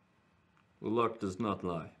 Well, luck does not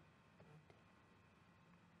lie.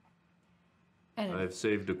 And, I have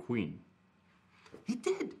saved a queen. He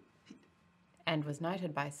did. and was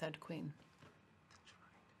knighted by said queen.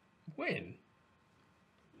 When?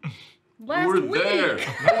 Last You were week. there. No,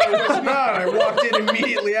 I was not. I walked in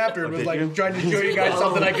immediately after. It was like trying to show you guys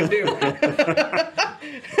something I could do.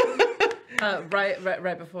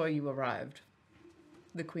 Right before you arrived,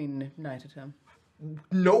 the queen knighted him.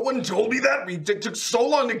 No one told me that. It took so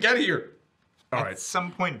long to get here. All right. At some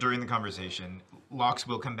point during the conversation, Lox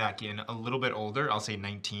will come back in a little bit older, I'll say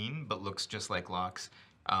 19, but looks just like Lox,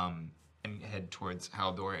 and head towards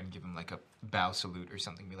Haldor and give him like a bow salute or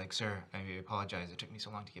something. Be like, sir, I apologize it took me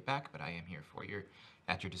so long to get back, but I am here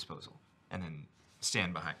at your disposal. And then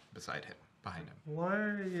stand behind him. Why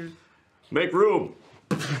are you? Make room.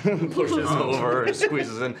 Pushes over,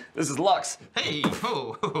 squeezes in. This is Lux. Hey,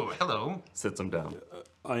 hello. Sits him down.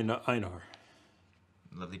 Einar.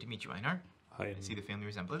 Lovely to meet you, Einar. I am See the family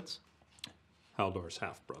resemblance? Haldor's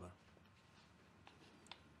half-brother.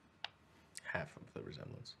 Half of the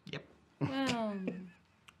resemblance. Yep.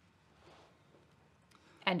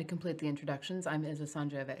 And to complete the introductions, I'm Izza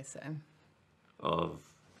Sangiovese Of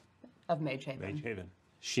of Mage Haven. Mage Haven.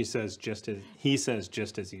 He says just as you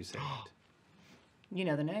say it. You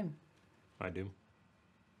know the name. I do.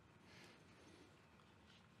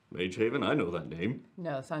 Mage Haven, I know that name.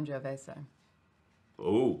 No, Sangiovese.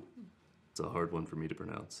 Oh, it's a hard one for me to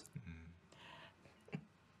pronounce.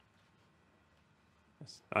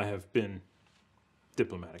 Yes, I have been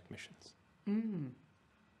diplomatic missions.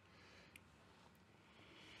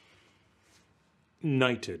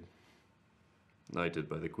 Knighted. Knighted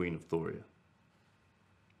by the Queen of Thoria. I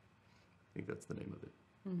think that's the name of it.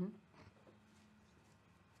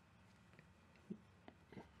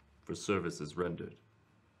 for services rendered,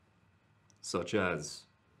 such as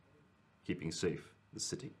keeping safe the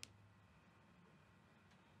city.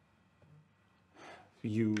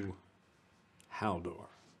 You, Haldor,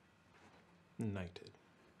 knighted.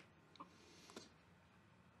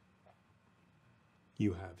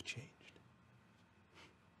 You have changed.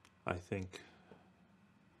 I think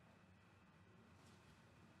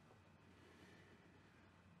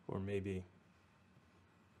or maybe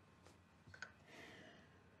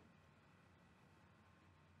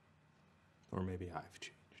I've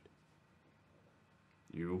changed.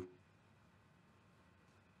 You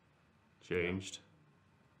changed?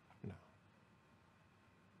 No.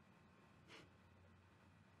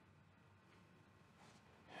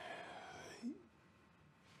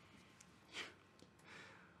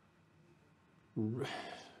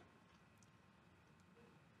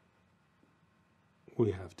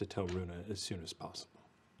 We have to tell Runa as soon as possible.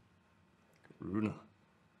 Runa?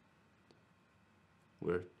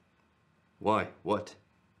 Where? Why? What?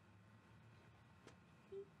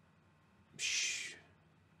 Shh.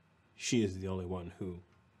 She is the only one who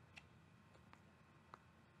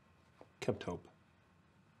kept hope.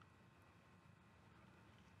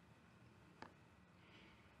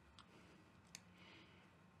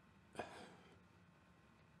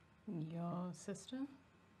 Your sister?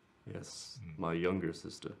 Yes, my younger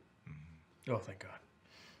sister. Oh, thank God.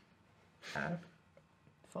 Half?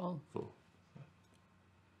 Full. Full.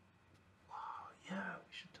 Yeah,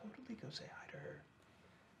 we should totally go say hi to her.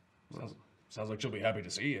 Sounds like she'll be happy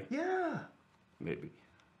to see you. Yeah. Maybe.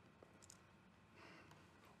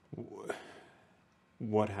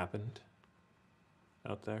 What happened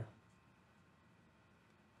out there?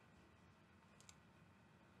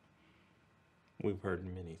 We've heard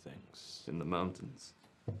many things. In the mountains.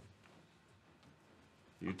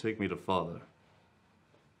 You take me to Father.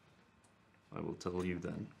 I will tell you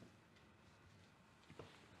then.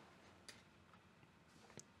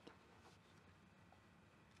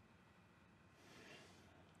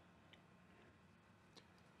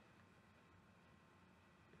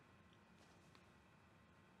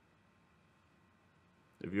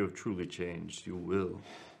 If you have truly changed, you will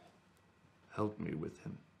help me with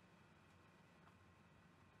him.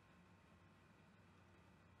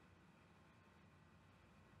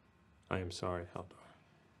 I am sorry, Haldor,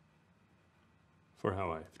 for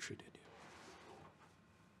how I have treated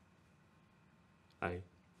you.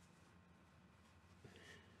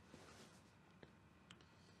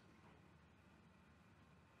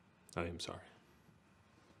 I am sorry.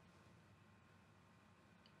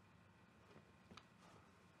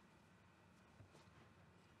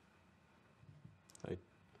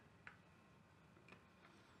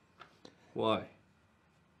 Why?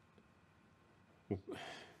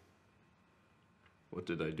 What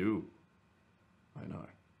did I do, Einar?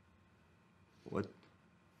 What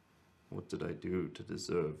did I do to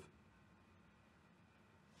deserve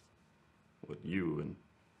what you and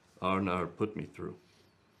Arnar put me through?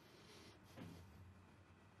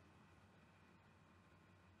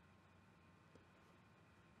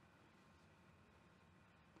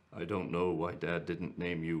 I don't know why Dad didn't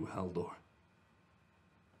name you Haldor.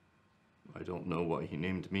 I don't know why he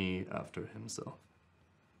named me after himself,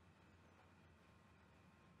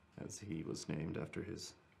 as he was named after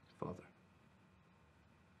his father.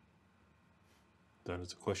 That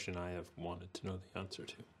is a question I have wanted to know the answer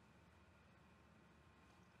to.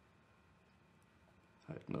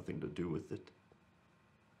 I had nothing to do with it.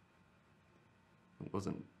 It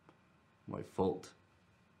wasn't my fault.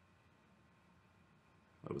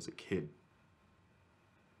 I was a kid.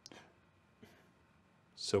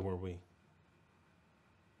 So were we.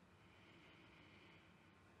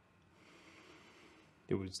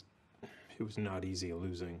 It was not easy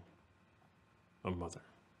losing a mother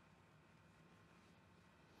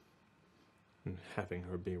and having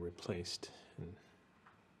her be replaced and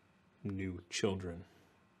new children,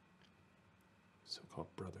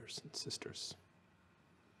 so-called brothers and sisters.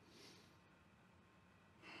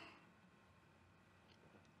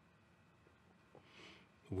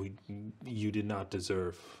 You did not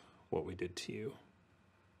deserve what we did to you,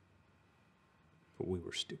 but we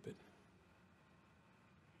were stupid.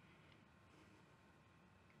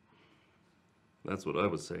 That's what I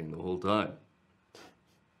was saying the whole time.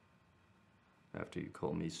 After you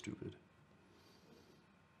call me stupid.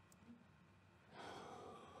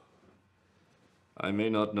 I may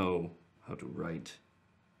not know how to write.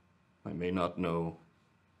 I may not know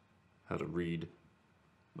how to read.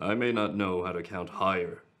 I may not know how to count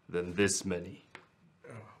higher than this many.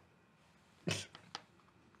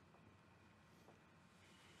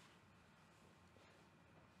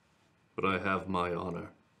 But I have my honor.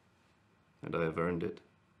 And I have earned it.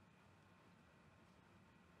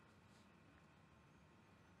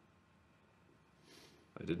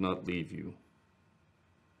 I did not leave you.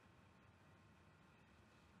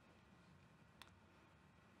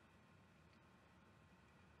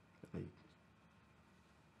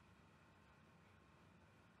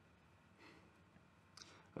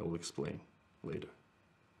 I will explain later.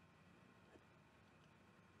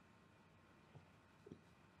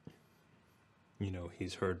 You know,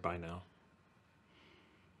 he's heard by now.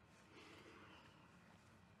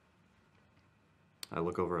 I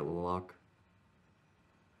look over at Locke.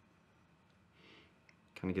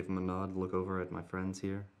 Kind of give him a nod, look over at my friends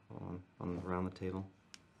here around the table.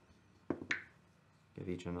 Give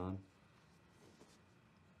each a nod.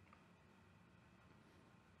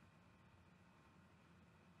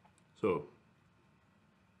 So,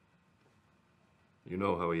 you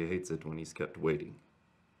know how he hates it when he's kept waiting.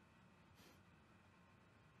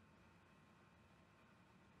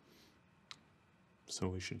 So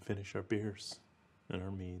we should finish our beers and our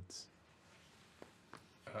meads.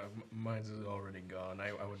 Mine's is already gone.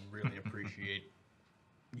 I would really appreciate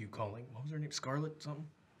you calling. What was her name? Scarlet something?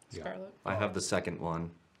 Scarlet. I have the second one.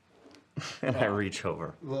 And I reach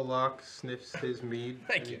over. Locke sniffs his mead,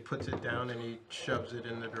 and he puts it down, and he shoves it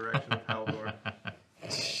in the direction of Haldor.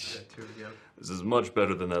 Two again. This is much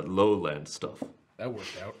better than that lowland stuff. That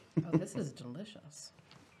worked out. Oh, this is delicious.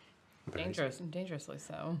 Dangerous and dangerously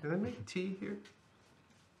so. Do they make tea here?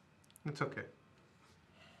 It's okay.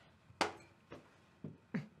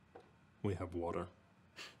 We have water.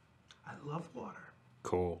 I love water.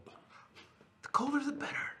 Cold. The colder the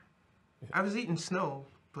better. I was eating snow,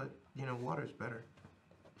 but you know, water's better.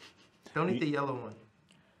 Don't eat the yellow one.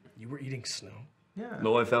 You were eating snow? Yeah.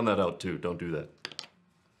 No, I found that out too. Don't do that.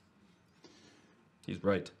 He's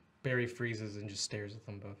right. Barry freezes and just stares at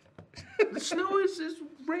them both. The snow is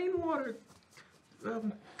rainwater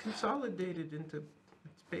consolidated into,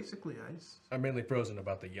 it's basically ice. I'm mainly frozen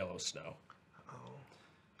about the yellow snow. Oh.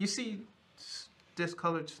 You see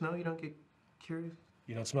discolored snow, you don't get curious?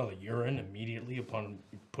 You don't smell the urine immediately upon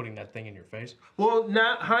putting that thing in your face? Well,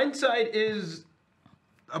 now hindsight is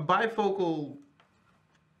a bifocal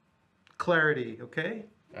clarity, okay?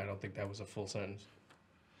 I don't think that was a full sentence.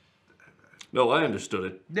 No, I understood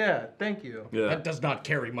it. Yeah, thank you. Yeah. That does not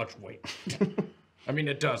carry much weight. I mean,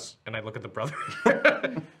 it does. And I look at the brother.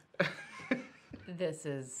 This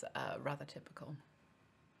is rather typical.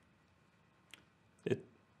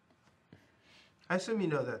 I assume you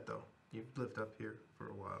know that, though. You've lived up here for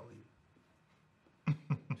a while. You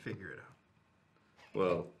figure it out.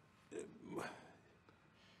 Well,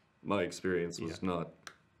 my experience was not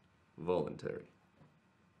voluntary.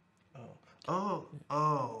 Oh.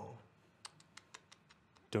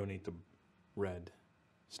 Don't eat the red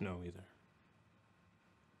snow either.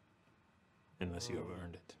 Unless you have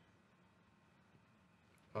earned it.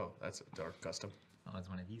 Oh, that's a dark custom. Oh, it's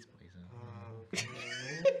one of these places. Okay.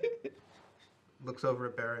 Looks over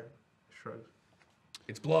at Barry, shrugs.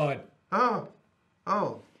 It's blood. Oh.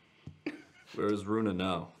 Where is Runa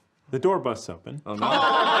now? The door busts open. Oh, no.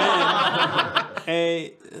 And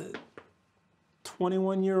a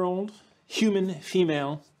 21-year-old human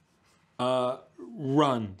female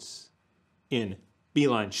runs in,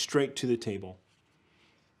 beeline straight to the table.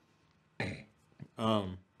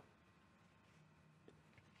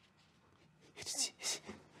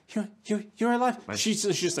 You're alive. She's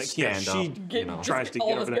just like, yeah, she tries to all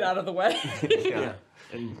get of us over get there. out of the way. Yeah.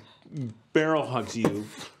 And barrel hugs you.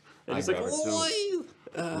 And he's like, grab her too.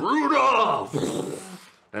 "Oi!" Rudolph!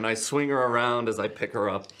 And I swing her around as I pick her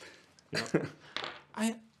up.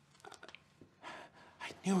 I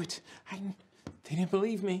knew it. They didn't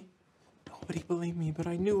believe me. Nobody believed me, but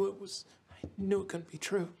I knew it couldn't be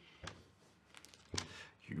true.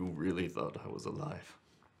 You really thought I was alive.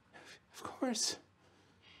 Of course.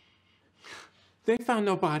 They found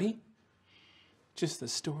no body. Just the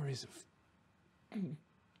stories of...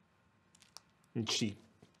 And she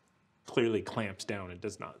clearly clamps down and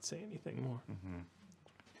does not say anything more. Mm-hmm.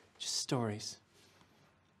 Just stories.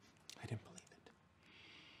 I didn't believe it.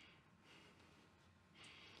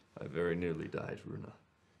 I very nearly died, Runa.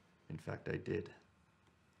 In fact, I did.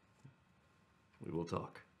 We will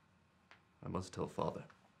talk. I must tell Father.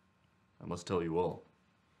 I must tell you all.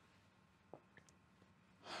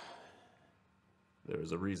 There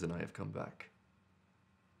is a reason I have come back.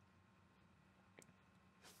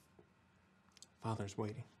 Father's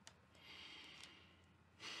waiting.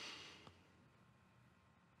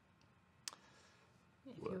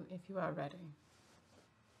 If you are ready.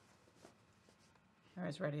 Or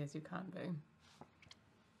as ready as you can be.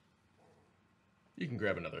 You can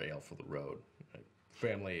grab another ale for the road. I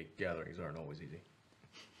Family gatherings aren't always easy.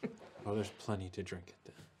 Oh, there's plenty to drink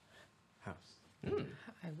at the house.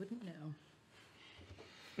 I wouldn't know.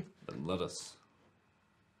 Then let us.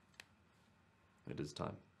 It is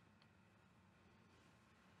time.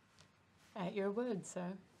 At your word, sir.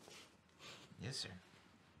 Yes, sir.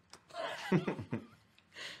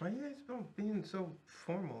 Why are you guys both being so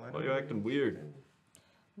formal? Why are you acting weird?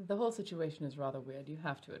 The whole situation is rather weird, you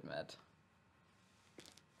have to admit.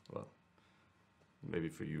 Well, maybe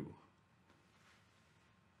for you.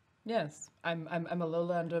 Yes, I'm a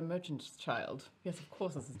lowlander merchant's child. Yes, of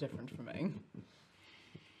course this is different for me.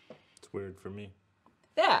 It's weird for me.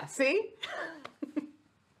 Yeah, see?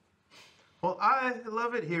 Well, I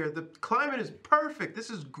love it here. The climate is perfect. This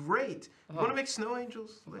is great. You want to make snow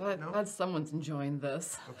angels? Let me know. Glad someone's enjoying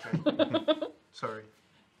this. Okay. Sorry.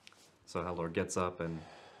 So Haldor gets up and,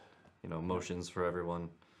 motions for everyone.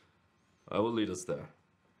 I will lead us there.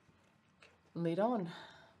 Lead on.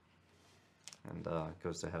 And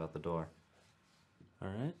goes to head out the door. All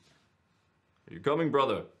right. Are you coming,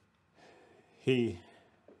 brother? He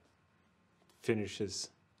finishes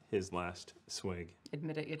his last swig.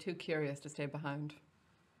 Admit it, you're too curious to stay behind.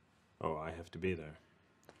 Oh, I have to be there.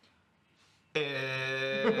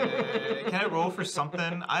 Can I roll for something?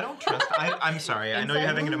 I don't trust. I'm sorry. I know you're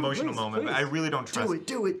having an emotional moment, but I really don't trust.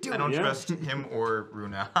 Do it. I don't Yeah. trust him or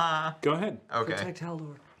Runa. Go ahead. Okay. Protect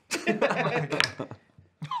Haldor.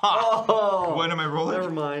 Oh, what am I rolling? Never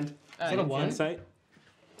mind. Is that a 1? Insight.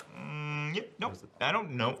 Yep. Nope. I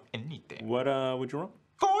don't know anything. What would you roll?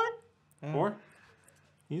 4. 4?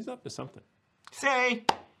 He's up to something. Say.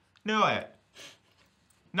 No it.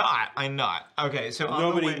 I'm not. Okay, so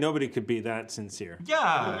on the way- Nobody could be that sincere. Yeah,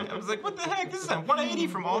 I was like, what the heck? This is a 180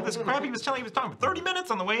 from all this crap he was telling. He was talking for 30 minutes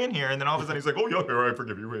on the way in here, and then all of a sudden he's like, oh yeah, here, I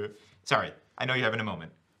forgive you. Sorry, I know you're having a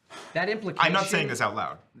moment. That implication. I'm not saying this out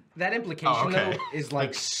loud. That implication okay. though is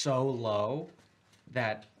like so low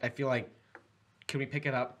that I feel like, can we pick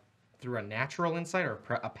it up through a natural insight or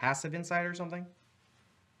a passive insight or something?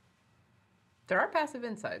 There are passive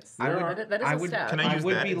insights. I would- That is I a would- stat. Can I use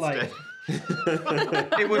would that be instead?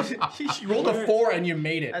 like, it was. You rolled a 4 and you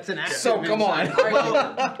made it. That's an active So come on.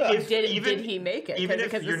 Did he make it? even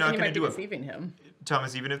if Because you're not he gonna might be do a- deceiving him.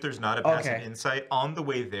 Thomas, even if there's not a passive Okay. insight, on the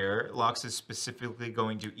way there, Lox is specifically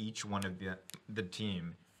going to each one of the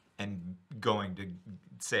team and going to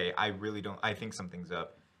say, I think something's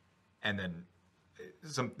up. And then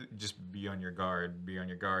just be on your guard, be on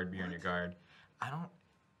your guard, be on your guard. I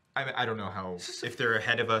don't know how, if they're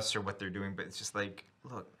ahead of us or what they're doing, but it's just like,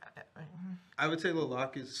 look. I would say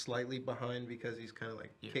Lalak is slightly behind because he's kind of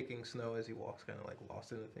like kicking snow as he walks, kind of like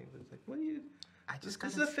lost in the thing. But it's like, what are you? This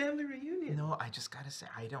is a family reunion. No, I just gotta say,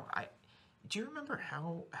 do you remember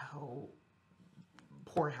how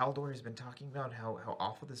poor Haldor has been talking about how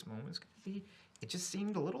awful this moment's gonna be? It just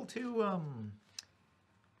seemed a little too,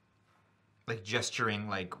 like gesturing,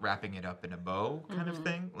 like wrapping it up in a bow kind of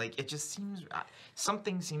thing. Like it just seems,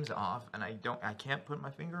 something seems off, and I can't put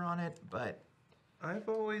my finger on it, but. I've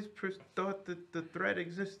always thought that the threat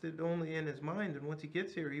existed only in his mind, and once he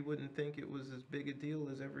gets here, he wouldn't think it was as big a deal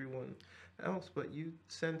as everyone else. But you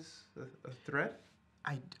sense a threat?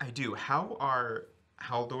 I do. How are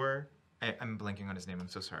Haldor, I'm blanking on his name, I'm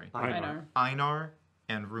so sorry. Einar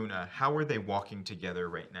and Runa, how are they walking together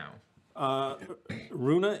right now?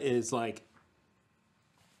 Runa is like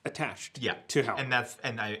attached to Hal.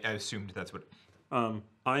 And I assumed that's what.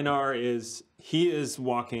 Einar is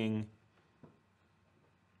walking.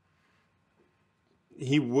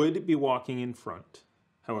 He would be walking in front.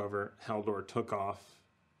 However, Haldor took off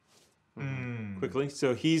quickly,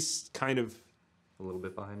 so he's kind of A little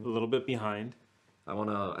bit behind. a little bit behind. I want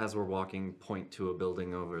to, as we're walking, point to a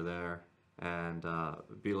building over there and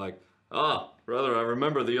be like, brother, I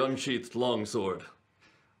remember the unsheathed longsword.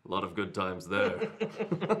 A lot of good times there.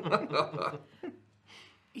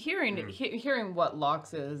 Hearing what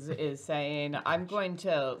Lox is saying, I'm going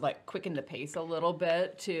to like quicken the pace a little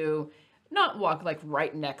bit to not walk like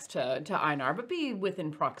right next to Einar, but be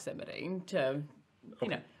within proximity to,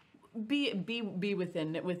 be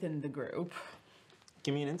within the group.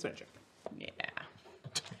 Give me an insight check. Yeah.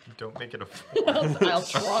 Don't make it a. I'll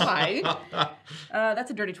try.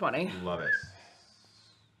 That's a dirty 20. Love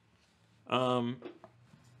it.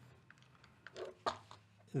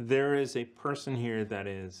 There is a person here that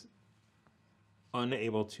is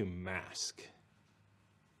unable to mask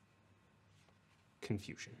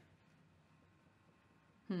confusion.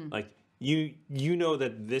 Like you know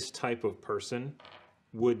that this type of person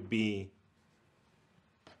would be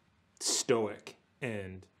stoic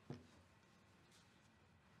and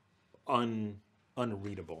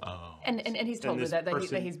unreadable. Oh. And he's told me this that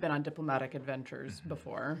person- he's been on diplomatic adventures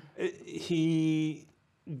before. He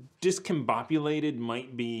discombobulated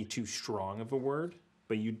might be too strong of a word,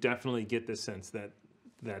 but you definitely get the sense that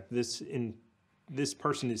this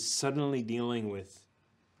person is suddenly dealing with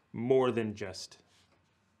more than just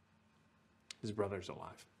his brother's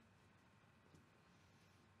alive,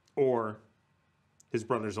 or his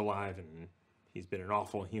brother's alive and he's been an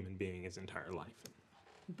awful human being his entire life.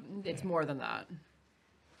 It's more than that.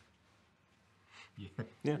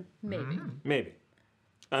 Yeah, Maybe. maybe.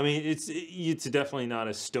 I mean, it's definitely not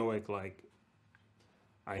a stoic like.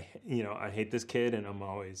 I hate this kid and I'm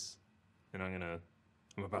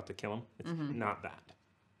about to kill him. It's not that.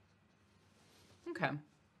 Okay.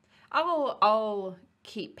 I'll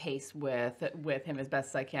keep pace with him as best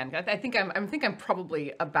as I can. I think I'm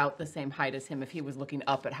probably about the same height as him if he was looking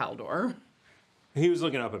up at Haldor. He was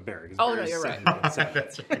looking up at Barry. 'Cause Oh, no, Barry's you're right.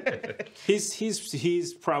 7'7".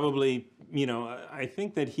 He's probably, I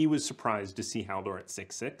think that he was surprised to see Haldor at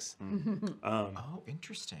 6'6". Oh,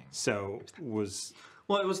 interesting. So was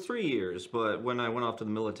Well, it was 3 years, but when I went off to the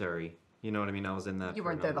military, you know what I mean? I was in that. You for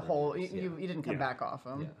a weren't there the number of whole. years, You didn't come back off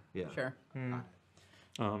him. Yeah. Sure.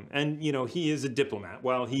 and he is a diplomat.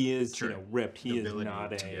 While he is ripped, he is Nobility,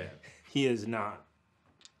 not yeah. he is not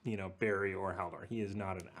Barry or Haldor. He is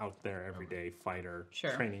not an out there everyday fighter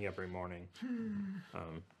Sure. training every morning.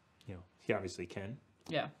 He obviously can.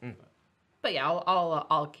 Yeah. But yeah,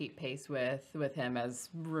 I'll keep pace with him as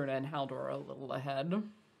Runa and Haldor are a little ahead.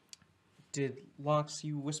 Did Lox,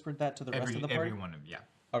 you whispered that to the rest of the party? Everyone, yeah.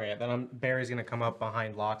 Okay, then Barry's gonna come up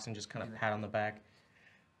behind Lox and just kind of pat on the back.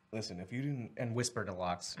 Listen, if you didn't, and whisper to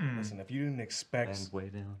Lox, listen, if you didn't expect. And way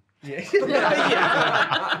down. Yeah.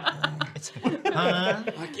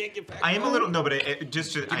 I can't get back. I am a little no, but I me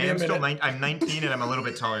am a still minute. I'm 19 and I'm a little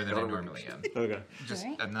bit taller than I normally am. Okay. Just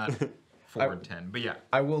Alright. I'm not 4'10", but yeah.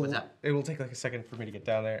 I will. What's that? It will take like a second for me to get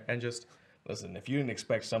down there and just listen. If you didn't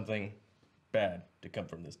expect something bad to come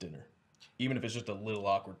from this dinner, even if it's just a little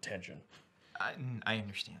awkward tension. I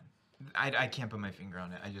understand. I can't put my finger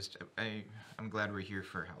on it. I'm glad we're here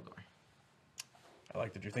for Haldor. I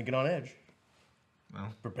like that you're thinking on edge.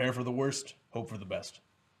 Well, Prepare for the worst, hope for the best.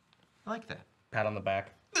 I like that. Pat on the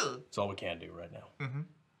back. That's all we can do right now.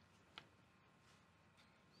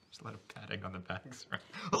 Just a lot of patting on the backs.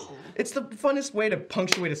 It's the funnest way to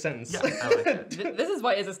punctuate a sentence. Yeah, I like that. This is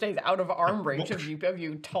why Izza stays out of arm range of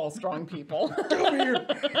you tall, strong people. Over here.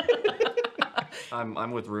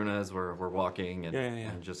 I'm with Runa as we're walking and, Yeah.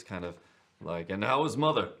 and just kind of like, and how is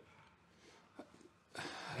mother?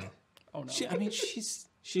 Oh no. She's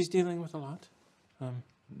dealing with a lot.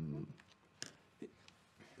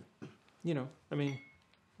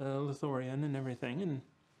 Lithorian and everything, and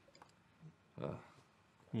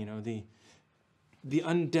the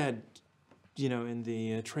undead, in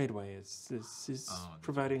the tradeway is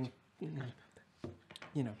providing,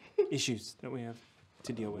 issues that we have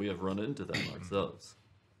to deal with. We have run into them ourselves,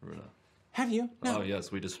 Runa. Have you? No. Oh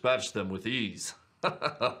yes, we dispatched them with ease.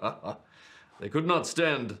 They could not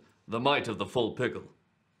stand the might of the full pickle.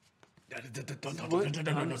 What?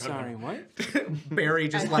 I'm sorry. What? Barry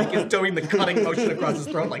just like is doing the cutting motion across his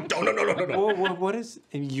throat, like no. What is?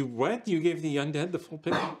 You what? You gave the undead the full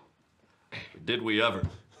pickle? Did we ever?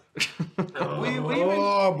 We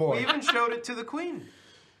even showed it to the queen.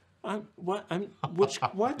 What?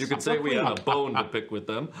 What? You could say we had a bone to pick with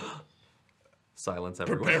them. Silence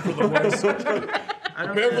everyone. Prepare for the worst.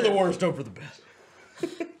 Prepare for the worst, hope for the best.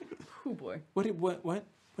 Oh boy. What do you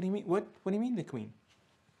mean? What do you mean the queen?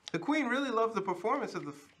 The queen really loved the performance of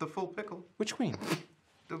the full pickle. Which queen?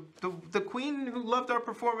 The queen who loved our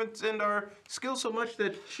performance and our skill so much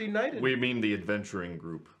that she knighted. We mean the adventuring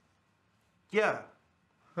group. Yeah.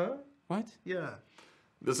 Huh? What? Yeah.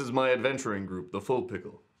 This is my adventuring group, the full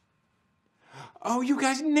pickle. Oh, you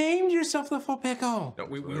guys named yourself the full pickle. No,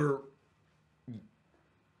 we were.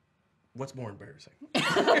 What's more embarrassing?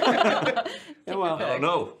 Yeah, well, Oh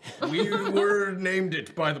no. We were named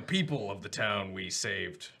it by the people of the town we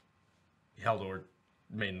saved. Haldor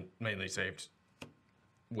mainly saved.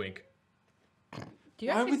 Wink. Do you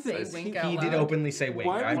Why actually would say this- wink He out did loud? openly say wink.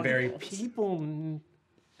 why I'm would very. people?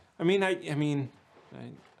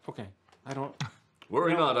 Okay. I don't.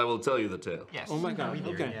 Worry not, I will tell you the tale. Yes. Oh my Are God, we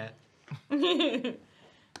there okay. yet?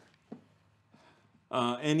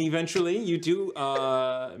 And eventually, you do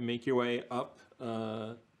make your way up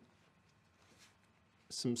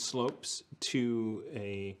some slopes to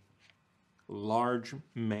a large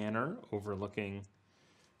manor overlooking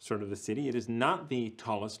sort of the city. It is not the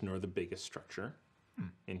tallest nor the biggest structure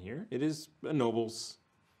in here. It is a noble's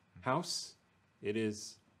house. It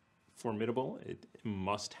is formidable. It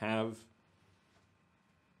must have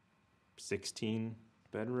 16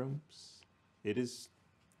 bedrooms. It is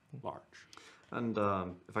large. And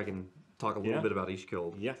if I can talk a little bit about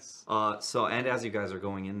Ishkjold. Yes. And as you guys are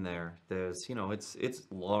going in there, there's, it's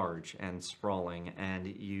large and sprawling, and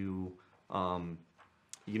you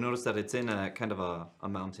notice that it's in a kind of a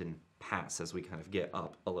mountain pass as we kind of get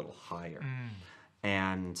up a little higher.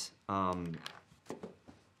 And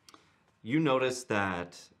you notice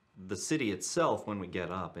that the city itself, when we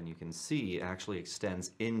get up and you can see, actually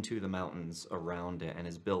extends into the mountains around it and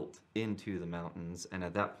is built into the mountains. And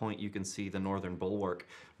at that point, you can see the northern bulwark,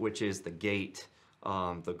 which is the gate,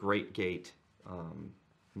 the Great Gate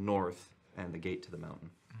north, and the gate to the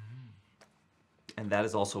mountain. And that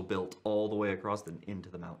is also built all the way across into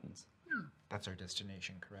the mountains. That's our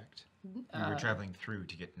destination, correct? We were traveling through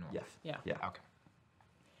to get north. Yeah. Okay.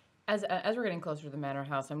 As we're getting closer to the manor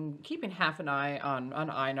house, I'm keeping half an eye on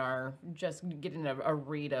Einar, just getting a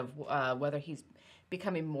read of whether he's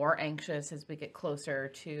becoming more anxious as we get closer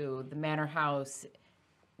to the manor house.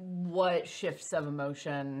 What shifts of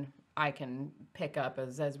emotion I can pick up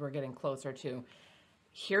as we're getting closer to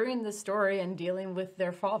hearing the story and dealing with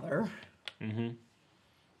their father.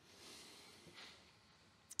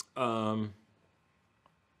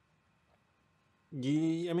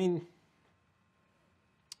 Yeah, I mean,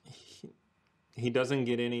 he doesn't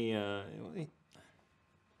get any.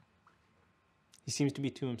 He seems to be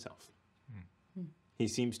to himself. He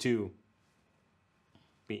seems to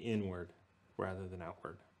be inward rather than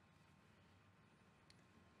outward.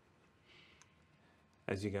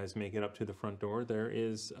 As you guys make it up to the front door, there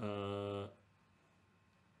is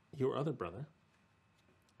your other brother,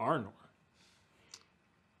 Arnor.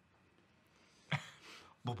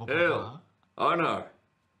 Hail, Arnor.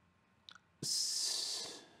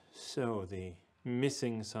 So the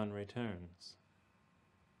missing son returns.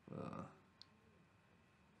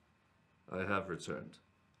 I have returned.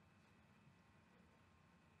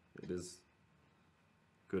 It is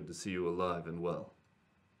good to see you alive and well.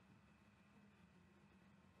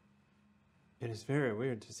 It is very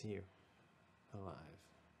weird to see you alive.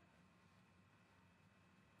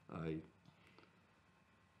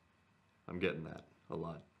 I'm getting that a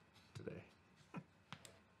lot today.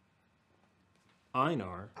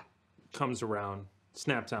 Einar comes around,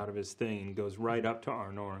 snaps out of his thing, and goes right up to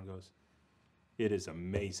Arnor and goes, "It is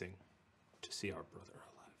amazing to see our brother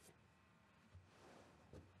alive."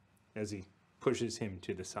 As he pushes him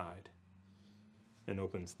to the side and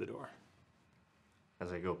opens the door.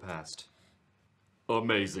 As I go past,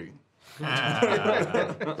 amazing.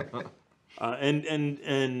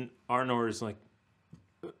 And Arnor is like,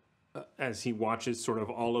 as he watches sort of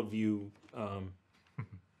all of you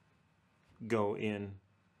go in.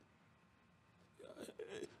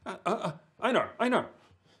 Einar.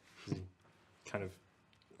 He kind of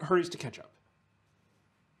hurries to catch up.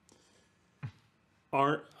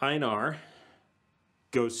 Einar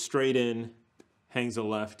goes straight in, hangs a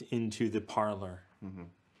left into the parlor.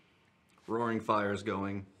 Roaring fires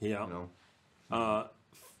going. Yeah.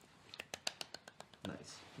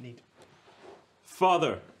 Nice. Neat.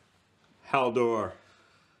 Father Haldor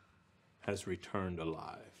has returned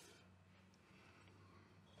alive.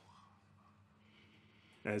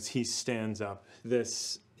 As he stands up,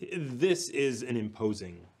 this is an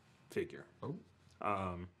imposing figure.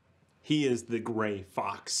 He is the gray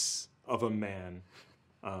fox of a man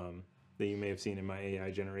that you may have seen in my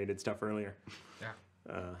AI-generated stuff earlier. Yeah.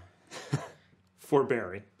 For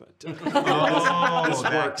Barry, but this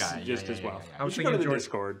that works guy. just as well. I was You should go to thinking the George.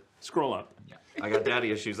 Discord. Scroll up. I got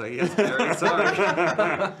daddy issues. I guess. Very sorry.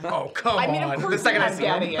 Oh, come I mean, on. of The course, I second I have see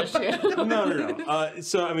him. daddy issue. No.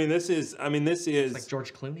 So this is Like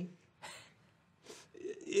George Clooney?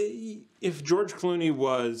 if George Clooney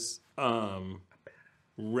was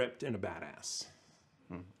ripped and a badass.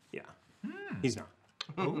 Yeah. He's not.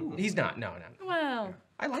 He's not. No. Well,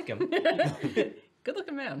 I like him. good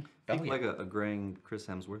looking man. Think like a graying Chris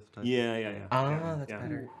Hemsworth type. Yeah. Ah, that's Yeah.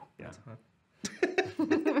 better. Yeah.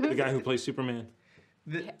 The guy who plays Superman.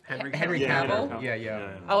 Henry Yeah, Cavill? Cavill.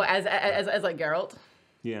 Yeah. Oh, as like Geralt.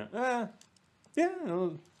 Yeah.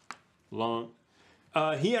 Long.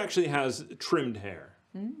 He actually has trimmed hair.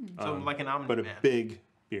 So like an But a man. big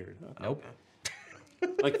beard. Nope.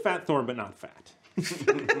 Like Fat Thor, but not fat.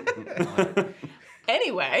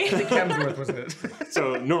 Anyway. Hemsworth was it?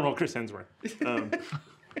 So normal Chris Hemsworth.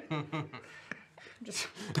 Just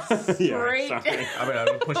Yeah, Great. sorry. I'm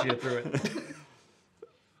gonna push you through it.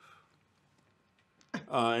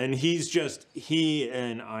 And he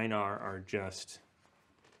and Einar are just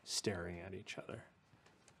staring at each other.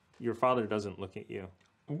 Your father doesn't look at you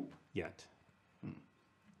yet.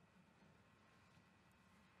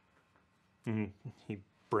 He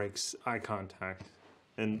breaks eye contact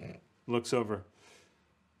and looks over.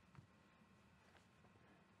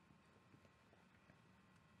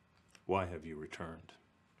 Why have you returned?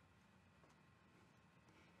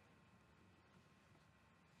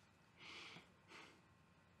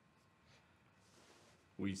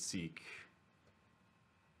 We seek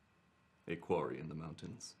a quarry in the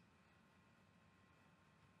mountains.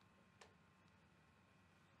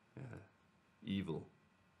 Evil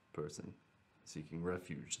person seeking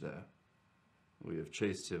refuge there. We have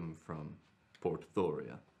chased him from Port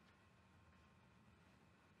Thoria.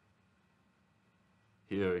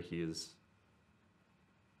 Here he is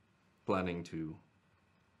planning to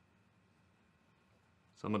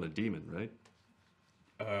summon a demon, right?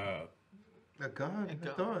 A god, I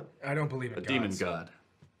thought. I don't believe in A gods, demon god.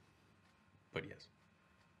 but yes.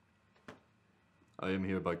 I am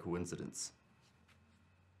here by coincidence.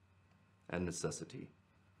 And necessity.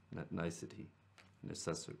 Not nicety.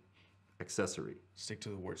 Accessory. Stick to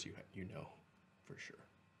the words you know, for sure.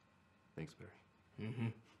 Thanks, Barry.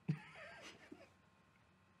 Mm-hmm.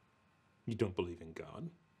 You don't believe in God?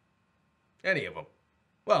 Any of them.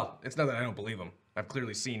 Well, it's not that I don't believe them. I've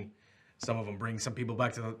clearly seen some of them bring some people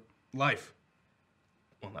back to life.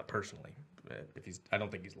 Well, not personally. I don't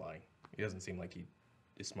think he's lying. He doesn't seem like he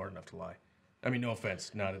is smart enough to lie. I mean, no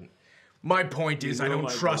offense, not in. My point is, I don't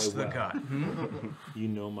trust the God. You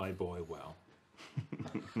know my boy well.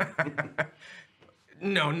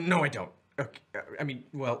 No, I don't. Okay. I mean,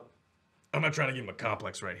 well, I'm not trying to give him a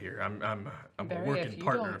complex right here. I'm a Barry, working if you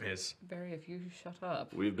partner don't- of his. Barry, if you shut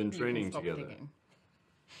up. We've been you can training stop together. digging.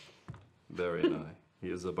 Barry and I. He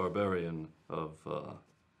is a barbarian of,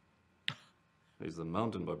 he's a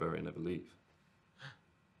mountain barbarian, I believe.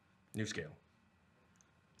 New scale.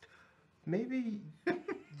 Maybe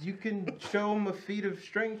you can show him a feat of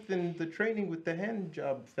strength in the training with the hand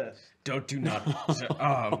job fest. Do not.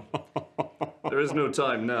 There is no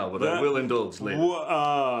time now, but I will indulge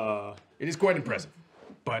later. It is quite impressive,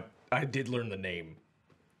 but I did learn the name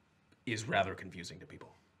is rather confusing to people.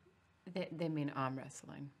 They mean arm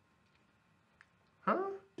wrestling. Huh?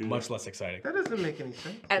 Much less exciting. That doesn't make any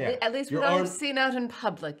sense. At least Your what arm- I've seen out in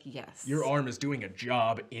public, yes. Your arm is doing a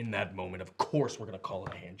job in that moment. Of course, we're gonna call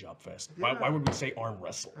it a hand job fest. Why would we say arm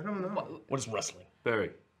wrestle? I don't know. What is wrestling?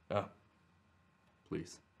 Barry,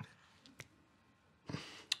 please.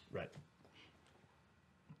 Right.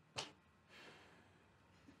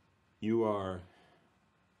 You are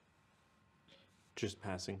just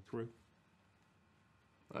passing through.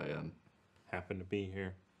 I am. Happen to be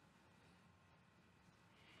here.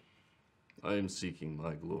 I am seeking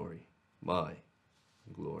my glory. My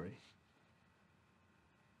glory.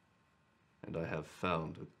 And I have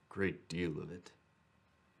found a great deal of it.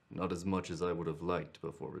 Not as much as I would have liked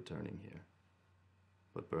before returning here.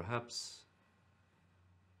 But perhaps,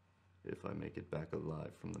 if I make it back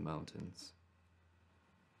alive from the mountains,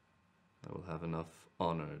 I will have enough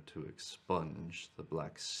honor to expunge the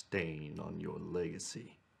black stain on your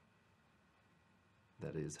legacy.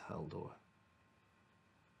 That is Haldor.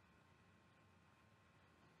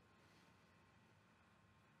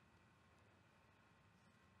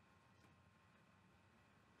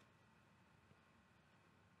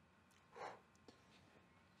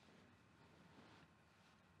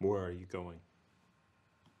 Where are you going?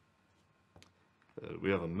 We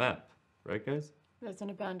have a map, right, guys? There's an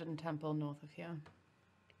abandoned temple north of here.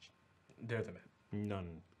 There's the map.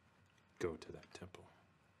 None go to that temple.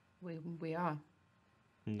 We are.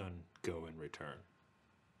 None go and return.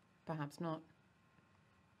 Perhaps not.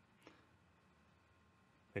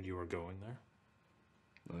 And you are going there?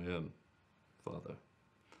 I am, Father.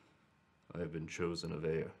 I have been chosen of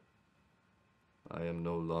Air. I am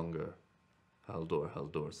no longer Haldor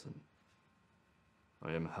Haldorson.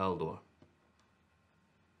 I am Haldor,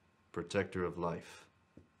 protector of life,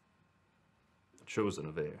 chosen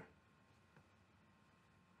of Air.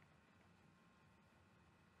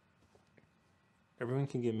 Everyone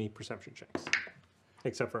can give me perception checks.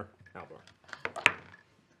 Except for Albor.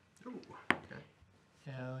 Ooh, okay.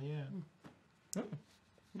 Hell yeah.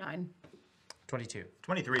 9. 22.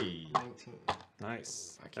 23. 19.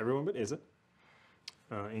 Nice. Everyone but Izzet,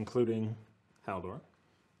 including Haldor,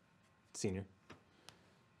 senior,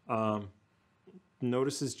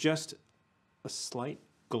 notices just a slight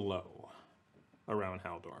glow around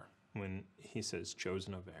Haldor when he says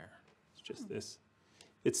chosen of air. It's just this.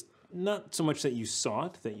 It's not so much that you saw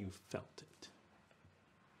it, that you felt it.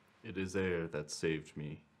 It is Air that saved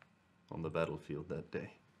me on the battlefield that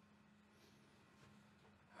day.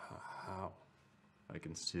 How? I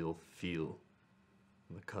can still feel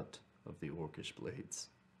the cut of the orcish blades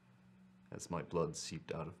as my blood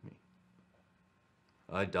seeped out of me.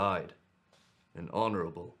 I died an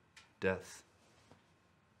honorable death.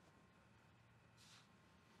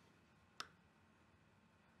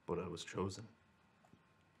 But I was chosen.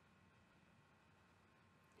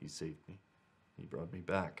 He saved me. He brought me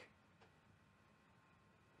back.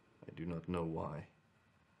 I do not know why.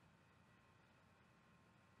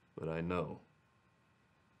 But I know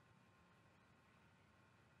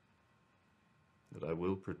that I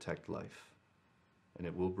will protect life, and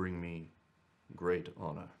it will bring me great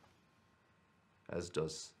honor, as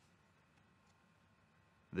does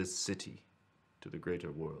this city to the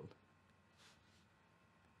greater world.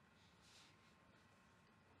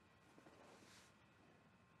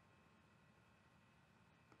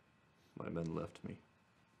 My men left me.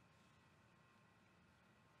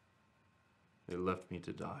 They left me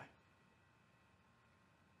to die.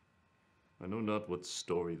 I know not what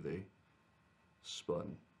story they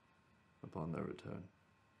spun upon their return,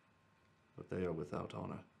 but they are without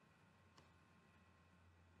honor.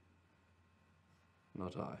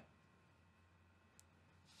 Not I.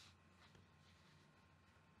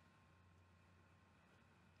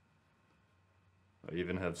 I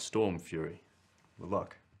even have Storm Fury.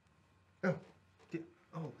 Luck. Oh,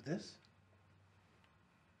 oh, this?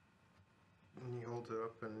 And he holds it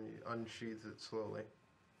up and he unsheathes it slowly.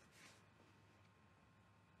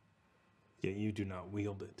 Yet you do not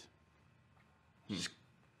wield it.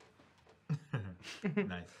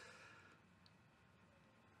 Nice.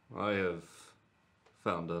 I have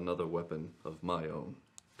found another weapon of my own.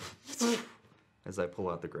 As I pull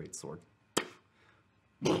out the greatsword.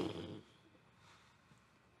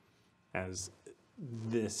 As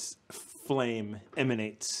this flame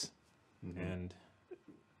emanates and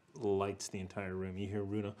lights the entire room, you hear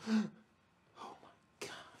Runa. Oh my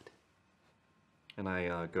god. And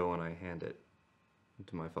I go and I hand it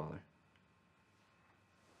to my father.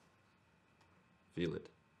 Feel it.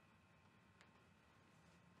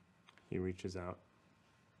 He reaches out.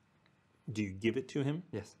 Do you give it to him?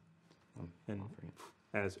 Yes. And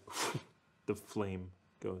as the flame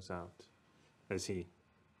goes out, as he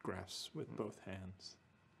grasps with both hands.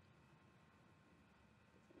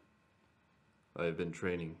 I have been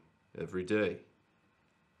training every day,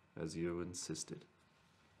 as you insisted.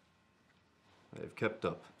 I have kept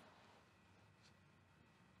up,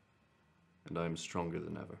 and I am stronger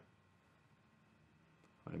than ever.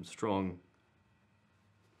 I am strong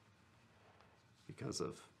because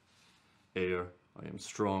of air. I am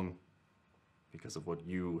strong because of what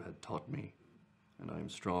you had taught me, and I am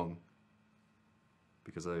strong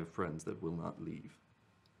because I have friends that will not leave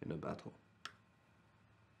in a battle.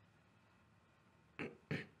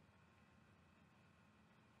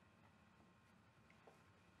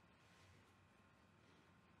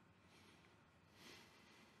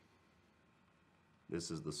 This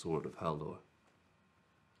is the sword of Haldor.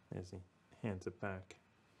 As he hands it back.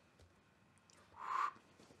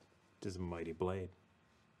 It is a mighty blade.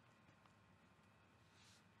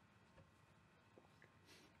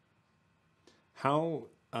 How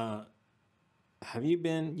have you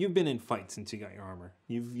been? You've been in fights since you got your armor.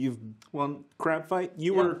 You've won crab fight.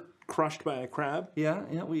 You were crushed by a crab.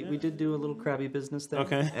 Yeah, we did do a little crabby business there.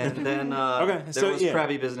 Okay. And then Okay, there so, was yeah.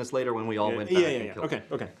 crabby business later when we all went back and killed him.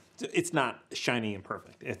 Okay. So it's not shiny and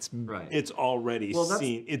perfect. It's Right. It's already Well, that's-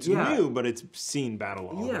 seen. It's yeah. new, but it's seen battle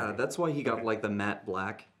already. Yeah, that's why he got like the matte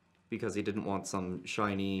black, because he didn't want some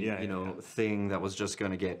shiny, thing that was just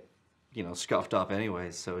gonna get, scuffed up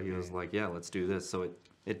anyways. So he was like, yeah, let's do this. So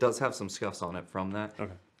it does have some scuffs on it from that.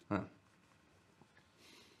 Okay. Huh.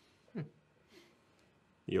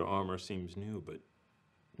 Your armor seems new, but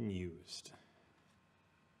used.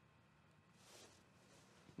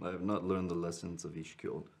 I have not learned the lessons of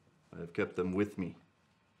Ishkjold. I have kept them with me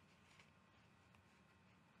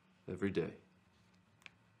every day.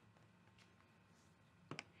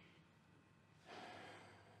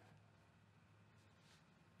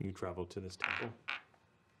 You travel to this temple.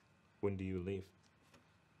 When do you leave?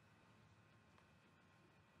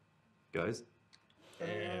 Guys?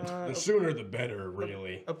 And the sooner the better,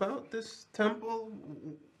 really. About this temple,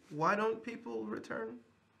 why don't people return?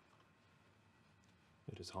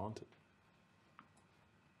 It is haunted,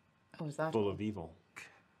 Oh, is that? full of evil.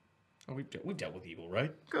 Oh, we dealt with evil,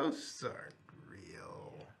 right? Ghosts aren't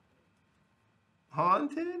real.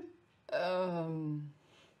 Haunted?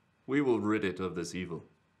 We will rid it of this evil.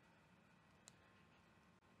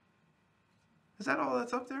 Is that all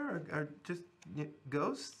that's up there? Are just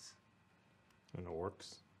ghosts? And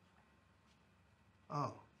orcs.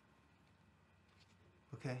 Oh.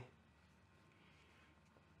 Okay.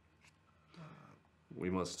 We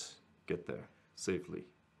must get there safely,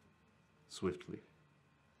 swiftly.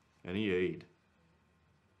 Any aid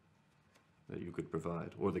that you could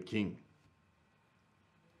provide, or the king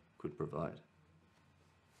could provide.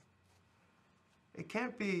 It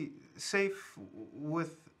can't be safe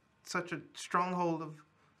with such a stronghold of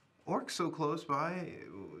orcs so close by.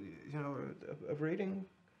 You know, a raiding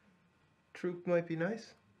troop might be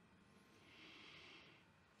nice.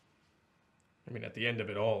 I mean, at the end of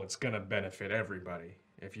it all, it's gonna benefit everybody.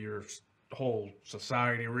 If your whole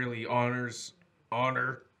society really honors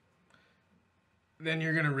honor, then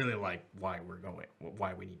you're gonna really like why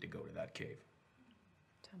we need to go to that cave.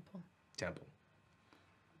 Temple.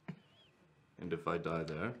 And if I die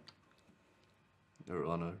there, your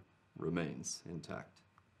honor remains intact.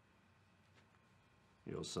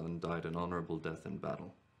 Your son died an honorable death in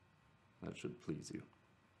battle. That should please you.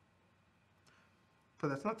 But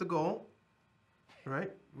that's not the goal,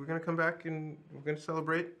 right? We're gonna come back and we're gonna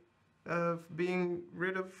celebrate being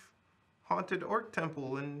rid of haunted orc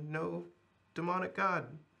temple and no demonic god.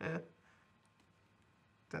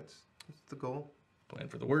 That's the goal. Plan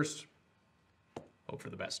for the worst, hope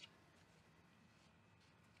for the best.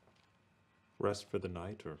 Rest for the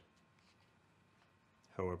night, or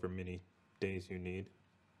however many days you need.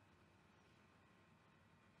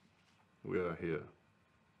 We are here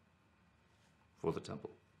for the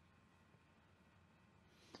temple.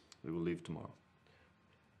 We will leave tomorrow.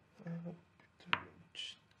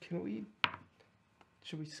 Should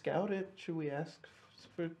we scout it? Should we ask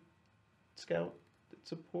for scout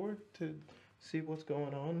support to see what's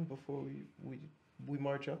going on before we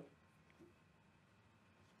march up?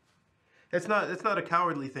 It's not a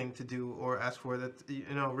cowardly thing to do or ask for. That, you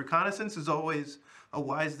know, reconnaissance is always a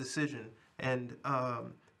wise decision, and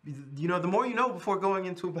you know, the more you know before going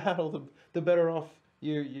into a battle, the better off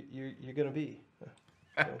you're gonna be.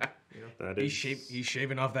 So, you know. That is, He's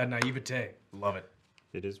shaving off that naivete. Love it.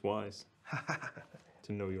 it is wise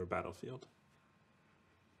to know your battlefield.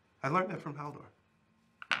 I learned that from Haldor.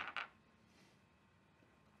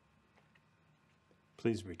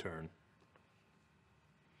 Please return.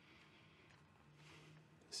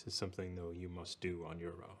 This is something, though, you must do on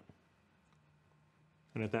your own.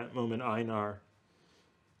 And at that moment, Einar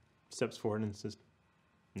steps forward and says,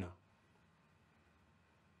 no.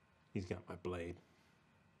 He's got my blade.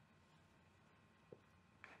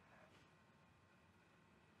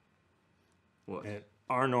 What? And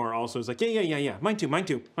Arnor also is like, yeah. Mine too.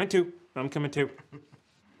 I'm coming too.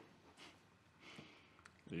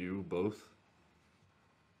 You both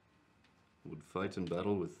would fight in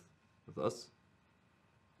battle with us?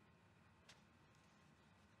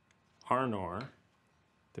 Arnor,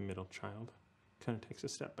 the middle child, kind of takes a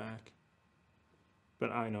step back.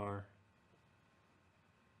 But Einar,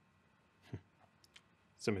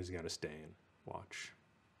 somebody's got to stay and watch.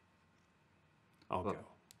 I'll go.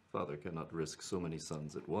 Father cannot risk so many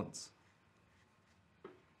sons at once.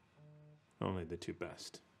 Only the two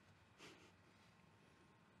best.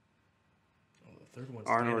 Oh, the third one's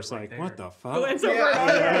Arnor's right like, there. what the fuck? Glance over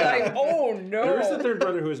here, like, oh no. There is a third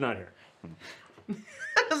brother who is not here.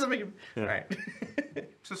 That doesn't make him. Yeah. Right.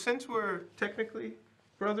 So since we're technically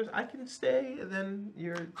brothers, I can stay, and then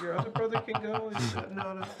your other brother can go.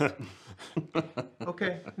 No.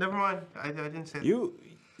 Okay, never mind. I didn't say that.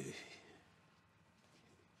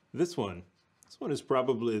 This one is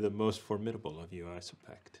probably the most formidable of you, I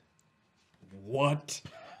suspect. What?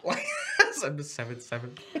 I'm the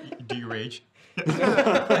 7-7. Do you rage? You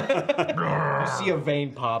see a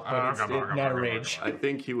vein pop, but it's not a rage. I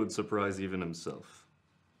think he would surprise even himself.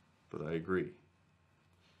 But I agree.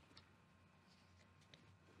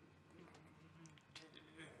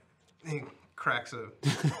 He cracks a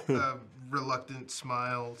reluctant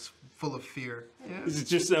smile full of fear. Yeah. It's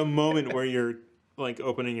just a moment where you're like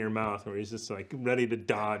opening your mouth, where he's just like ready to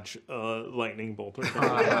dodge a lightning bolt or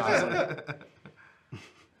something.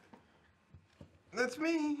 That's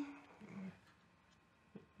me.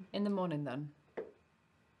 In the morning, then.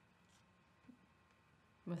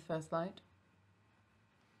 With first light.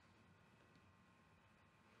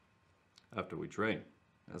 After we train,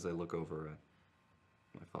 as I look over at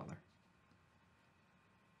my father.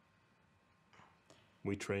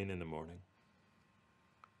 We train in the morning.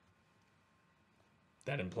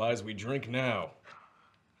 That implies we drink now.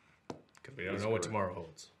 Because we don't know what tomorrow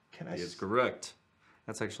holds. He is correct.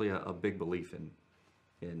 That's actually a big belief in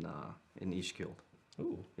Ishkjold.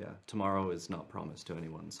 Ooh. Yeah, tomorrow is not promised to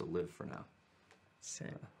anyone, so live for now. So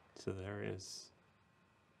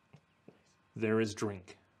there is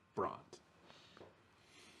drink brought.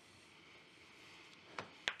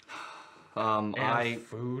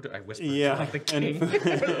 Food. I whispered Yeah, to the king.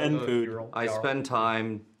 and food. I spend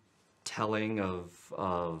time telling of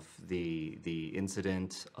the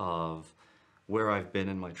incident, of where I've been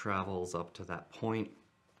in my travels up to that point.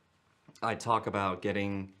 I talk about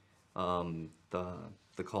getting the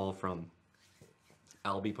call from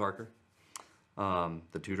Albie Parker,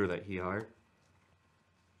 the tutor that he hired.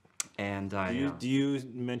 And I Do you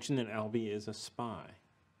mention that Albie is a spy?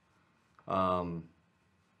 Oh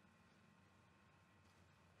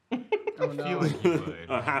no. feel like you would.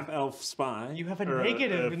 A half-elf spy? You have a Or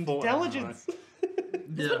negative full intelligence.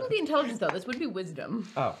 This wouldn't be intelligence though. This would be wisdom.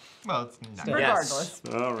 Oh. Well, it's not. Regardless.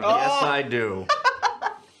 All right. Yes, I do.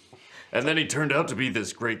 And then he turned out to be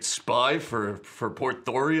this great spy for Port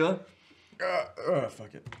Thoria.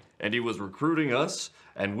 Fuck it. And he was recruiting us,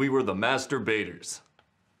 and we were the master baiters.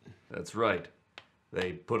 That's right.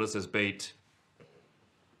 They put us as bait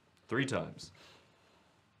 3 times.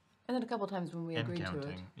 And then a couple times when we And agreed to it.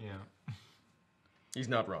 counting. Yeah. He's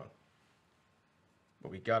not wrong.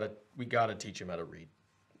 But we gotta teach him how to read.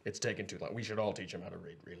 It's taken too long. We should all teach him how to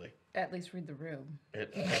read, really. At least read the room.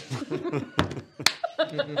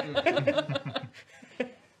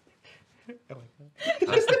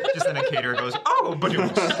 Just then a caterer goes, oh, but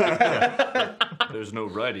There's no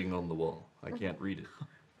writing on the wall. I can't read it.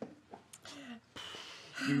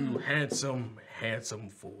 You handsome, handsome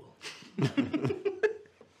fool.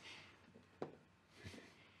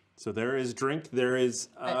 So there is drink. There is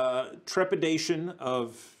trepidation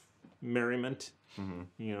of merriment.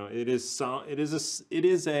 You know, it is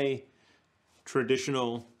a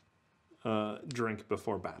traditional drink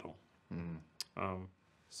before battle.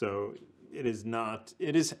 So it is not.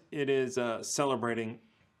 It is celebrating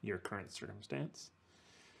your current circumstance.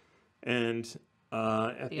 And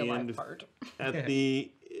at the alive end, part.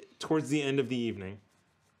 towards the end of the evening,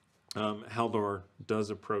 Haldor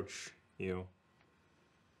does approach you.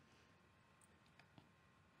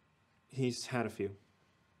 He's had a few.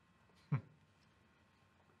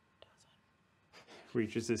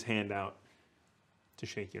 Reaches his hand out to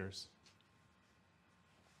shake yours.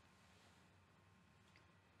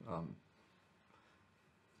 I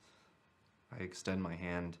extend my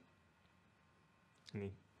hand. And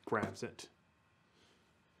he grabs it.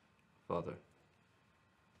 Father,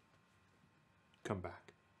 Come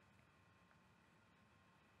back.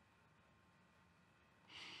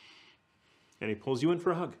 And he pulls you in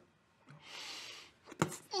for a hug.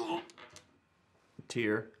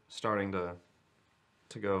 tear starting to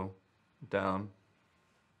go down.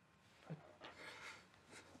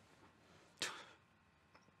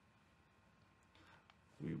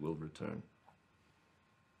 We will return.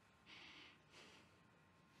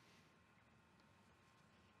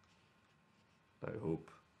 I hope,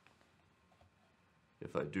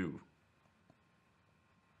 if I do,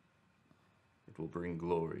 it will bring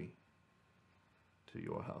glory to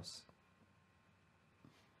your house,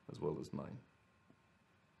 as well as mine.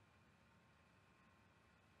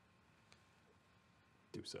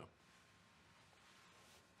 Do so.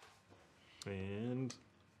 And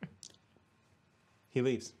he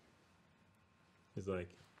leaves. He's like,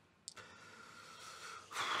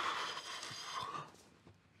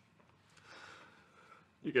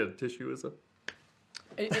 You got a tissue, Izza?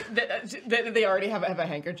 They already have a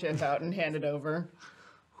handkerchief out and hand it over.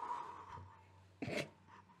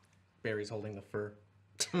 Barry's holding the fur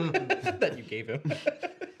that you gave him.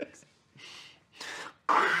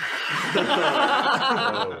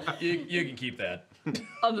 You can keep that.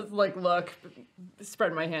 I'll just like look,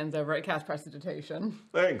 spread my hands over it, cast prestidigitation.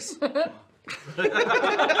 Thanks. I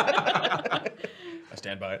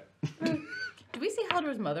stand by it. Do we see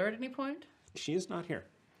Haldor's mother at any point? she is not here.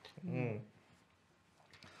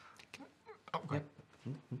 Okay.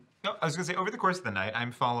 No, I was gonna say over the course of the night,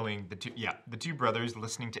 I'm following the two brothers,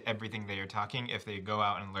 listening to everything they are talking. If they go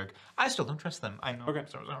out and lurk, I still don't trust them. I know. Okay. I'm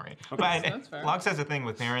so sorry. Okay. But That's fair. Lox has a thing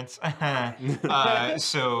with parents.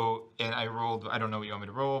 So, and I rolled. I don't know what you want me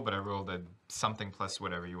to roll, but I rolled a something plus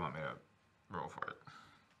whatever you want me to roll for it.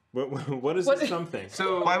 What is this something?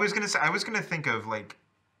 So Well, I was gonna think of like,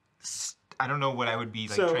 I don't know what I would be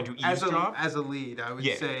like So, trying to as eavesdrop. a lead, I would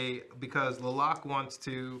Yeah. say because Lalak wants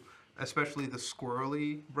to, especially the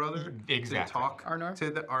squirrely brother, Exactly. to talk Arnor? to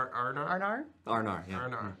the Arnar. Arnar? Arnar, yeah.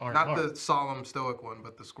 Arnar. Not the solemn stoic one,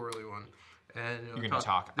 but the squirrely one. And You're gonna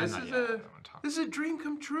talk. I'm This not is yet. I don't wanna talk. this is a dream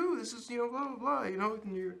come true. This is blah blah blah.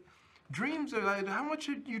 And your dreams are like how much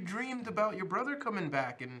had you dreamed about your brother coming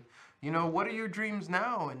back, and what are your dreams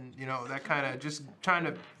now, and that kind of just trying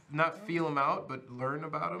to not feel him out, but learn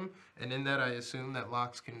about him. And in that, I assume that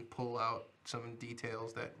Lox can pull out some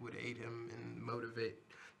details that would aid him in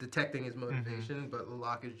detecting his motivation. But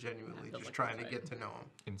Locke is genuinely just trying to get to know him.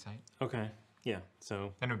 Insight. Okay. Yeah.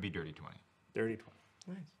 So Then it would be dirty 20. dirty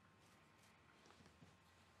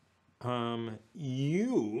 20.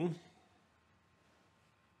 You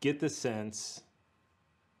get the sense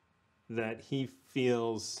that he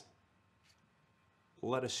feels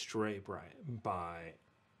led astray by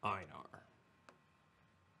Einar.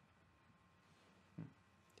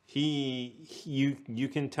 You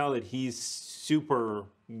can tell that he's super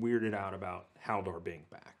weirded out about Haldor being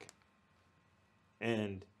back.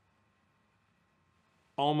 And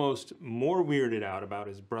almost more weirded out about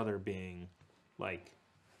his brother being like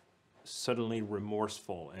suddenly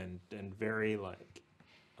remorseful and very like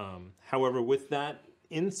however, with that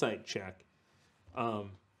insight check, Einar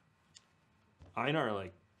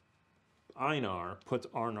puts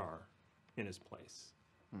Arnar in his place.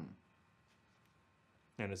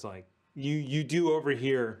 And it's like you do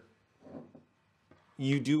overhear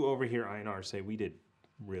Einar say, "We did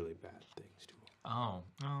really bad things to him." Oh,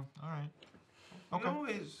 all right. You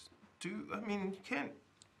always do. I mean, you can't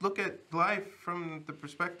look at life from the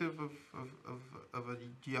perspective of a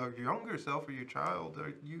younger self or your child.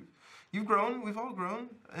 Or you've grown. We've all grown,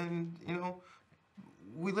 and you know,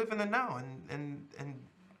 we live in the now. And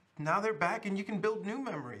now they're back, and you can build new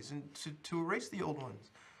memories and to erase the old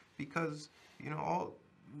ones, because you know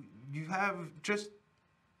you have just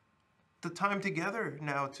the time together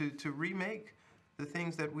now to remake the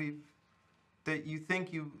things that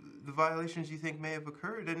the violations you think may have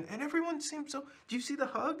occurred, and everyone seems so. Do you see the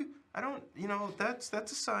hug? I don't. You know, that's a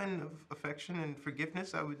sign of affection and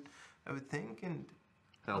forgiveness. I would think. And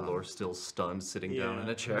Haldor's still stunned, sitting down in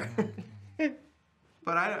a chair.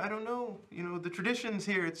 But I don't know. You know, the traditions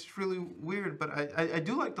here. It's really weird. But I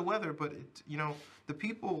do like the weather. But you know, the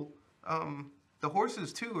people, the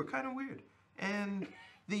horses too are kind of weird. And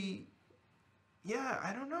I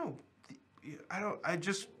don't know. I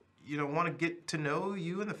just. You know, want to get to know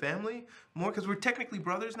you and the family more, because we're technically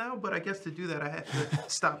brothers now. But I guess to do that, I have to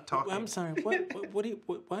stop talking. I'm sorry. What do you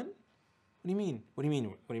mean? What do you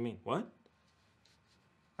mean? What?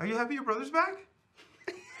 Are you happy your brother's back?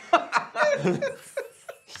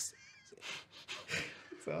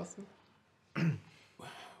 It's awesome.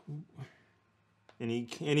 And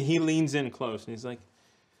he leans in close and he's like,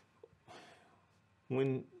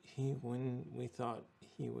 when we thought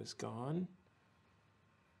he was gone,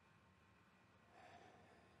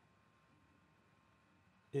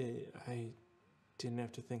 I didn't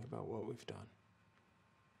have to think about what we've done.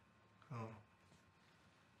 Oh.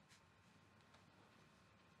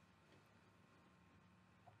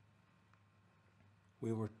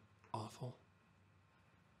 We were awful.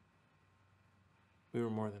 We were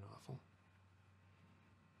more than awful.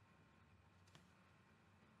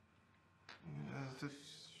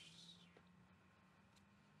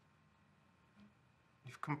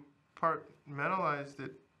 You've compartmentalized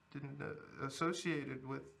it, didn't associated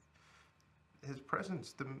with his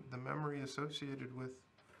presence, the memory associated with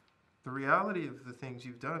the reality of the things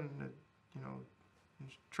you've done, you know,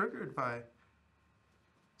 is triggered by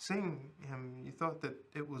seeing him. You thought that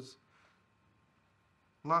it was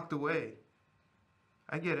locked away.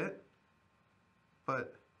 I get it.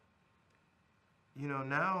 But, you know,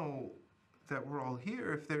 now that we're all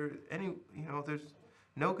here, if there's any, you know, there's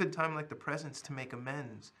no good time like the presence to make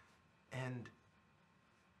amends. And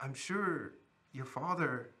I'm sure your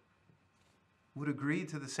father would agree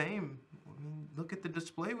to the same. I mean, look at the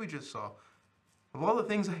display we just saw. Of all the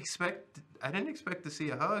things I didn't expect to see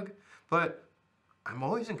a hug, but I'm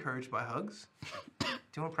always encouraged by hugs. Do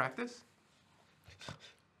you want to practice?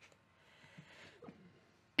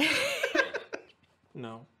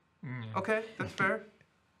 No. Okay, that's fair.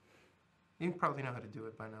 You probably know how to do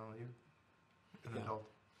it by now. You're an adult.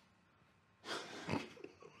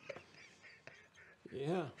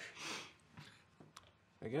 Yeah.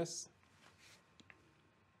 I guess.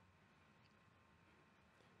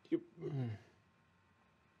 Kind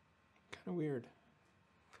of weird.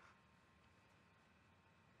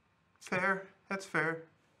 Fair. That's fair.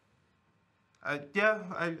 I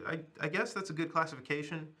guess that's a good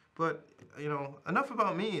classification. But, you know, enough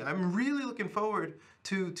about me. I'm really looking forward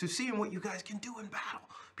to seeing what you guys can do in battle,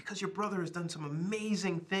 because your brother has done some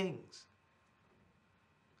amazing things.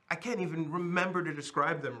 I can't even remember to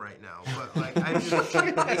describe them right now, but like they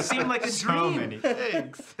seem like a dream. So many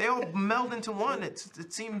things. They all meld into one.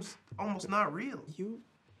 It seems almost not real. You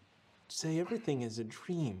say everything is a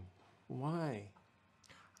dream. Why?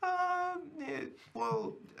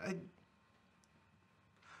 Well,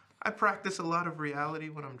 I practice a lot of reality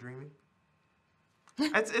when I'm dreaming.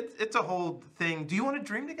 It's a whole thing. Do you want to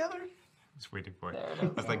dream together? Just waiting for it. I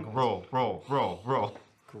was like, roll, roll, roll, roll.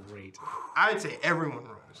 Great. I'd say everyone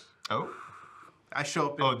rolls. Oh? I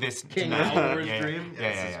show up in this King tonight. Haldor's Yeah, dream? Yeah,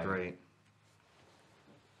 This is great.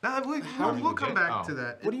 Nah, we'll come back to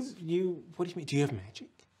that. What do you mean? Do you have magic?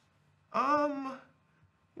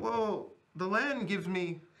 Well, the land gives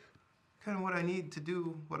me kind of what I need to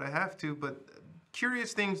do what I have to, but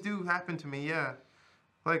curious things do happen to me, yeah.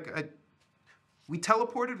 Like, we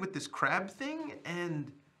teleported with this crab thing,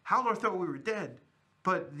 and Haldor thought we were dead,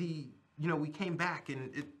 but we came back,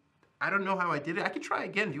 and I don't know how I did it. I could try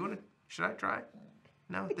again. Should I try?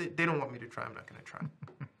 No, they don't want me to try. I'm not gonna try.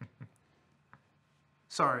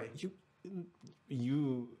 Sorry.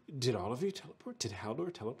 You did all of you teleport? Did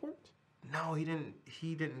Haldor teleport? No, he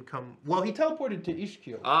didn't come. Well, he teleported to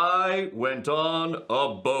Ishkjold. I went on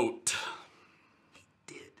a boat. He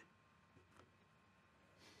did.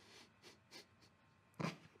 I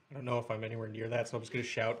don't know if I'm anywhere near that, so I'm just gonna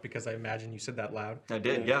shout because I imagine you said that loud. I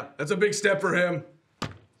did, yeah. That's a big step for him.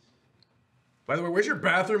 By the way, where's your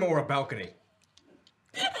bathroom or a balcony?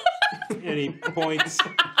 Any points?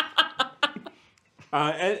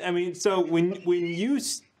 I mean, so when you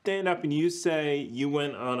stand up and you say you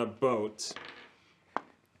went on a boat,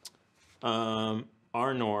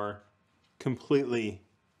 Arnor completely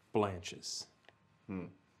blanches. And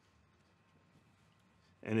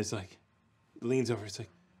it's like, leans over, it's like,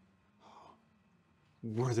 oh,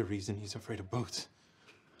 we're the reason he's afraid of boats.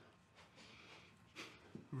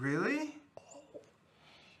 Really?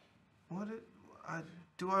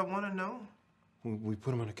 Do I want to know? We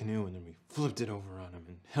put him on a canoe and then we flipped it over on him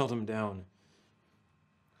and held him down.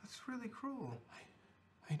 That's really cruel.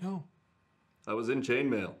 I know. I was in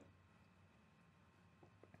chainmail.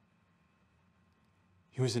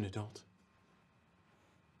 He was an adult.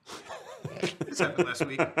 This happened last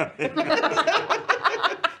week. What?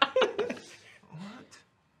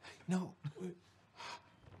 No.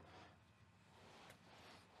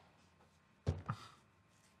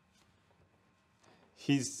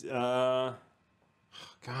 He's, gosh,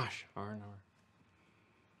 Arnor.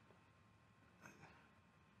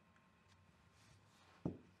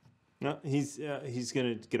 No, he's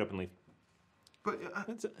gonna get up and leave. But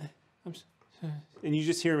And you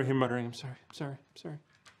just hear him muttering, I'm sorry.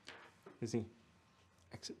 As he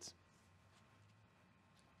exits.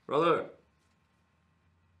 Brother.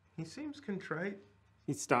 he seems contrite.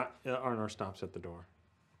 Arnor stops at the door.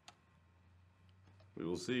 We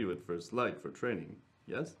will see you at First Light for training,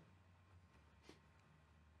 yes?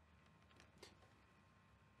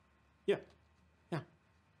 Yeah. I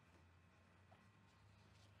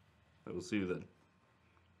will see you then.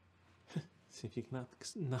 See if you can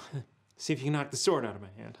knock the sword out of my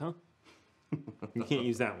hand, huh? You can't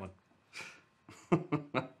use that one.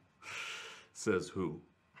 Says who?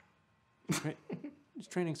 Right? It's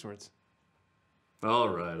training swords. All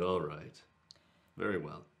right. Very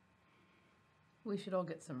well. We should all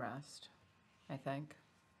get some rest, I think.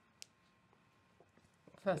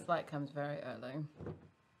 First light comes very early.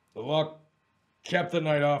 The luck kept the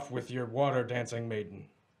night off with your water dancing maiden.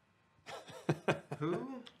 Who?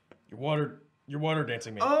 Your water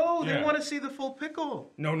dancing maiden. Oh, they Yeah. want to see the full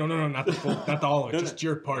pickle. No, not the full, not the all of it, just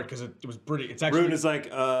your part because it was pretty. It's actually Rune is like,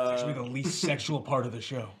 it's actually the least sexual part of the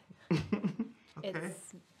show. Okay.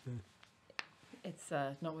 It's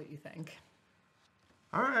not what you think.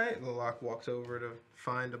 All right. Locke walks over to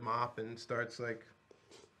find a mop and starts like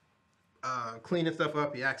cleaning stuff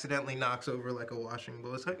up. He accidentally knocks over like a washing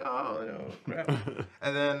bowl. It's like, oh no, crap.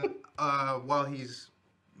 And then while he's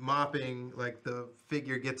mopping, like the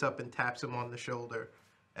figure gets up and taps him on the shoulder,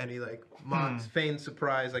 and he like feigns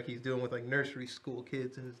surprise like he's doing with like nursery school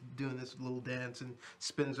kids, and is doing this little dance and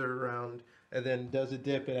spins her around, and then does a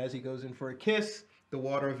dip. And as he goes in for a kiss, the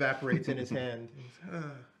water evaporates in his hand.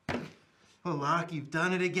 Oh, Locke, you've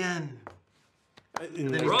done it again.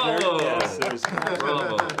 Bravo!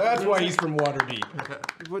 Bravo! That's why he's from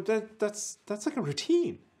Waterdeep. But that's like a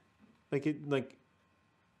routine. Like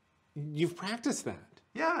you've practiced that.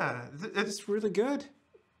 Yeah, It's really good.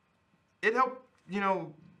 it helped,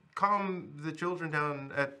 calm the children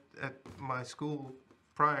down at my school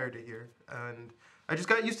prior to here, and I just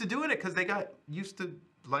got used to doing it because they got used to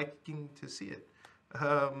liking to see it.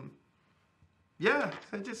 Yeah,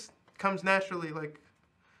 it just comes naturally. Like,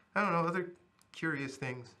 I don't know, other curious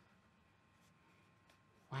things.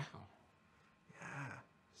 Wow.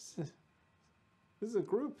 Yeah. This is a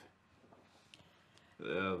group.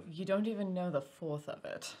 You don't even know the fourth of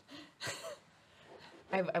it.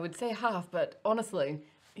 I would say half, but honestly,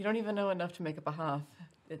 you don't even know enough to make up a half.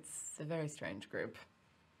 It's a very strange group.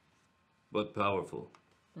 But powerful.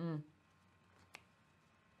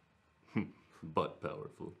 But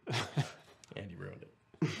powerful. Andy ruined it.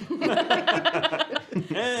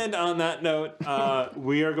 And on that note,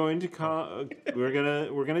 we are going to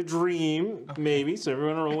we're gonna dream maybe. So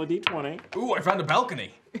everyone roll a d20. Ooh, I found a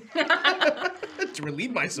balcony to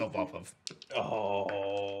relieve myself off of.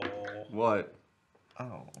 Oh. What?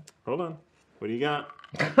 Oh. Hold on. What do you got?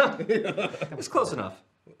 It was close enough.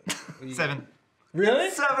 7. Really?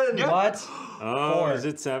 7. What? Oh, 4. is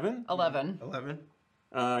it 7? 11. 11.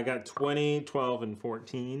 I got 20, 12, and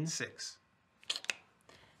 14. 6.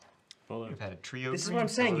 Hold on. We've had a trio. This is green. what I'm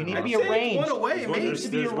saying. You need to I'd be say it's arranged. one away. There's It one, may needs to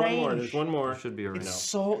be there's one more. arranged. There's one more. There should be a ring. It's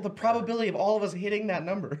so the probability of all of us hitting that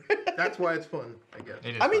number. That's why it's fun, I guess.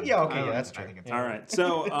 It is I mean, fun. yeah, okay, I yeah, like that's it. true. I think it's All right.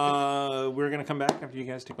 So we're going to come back after you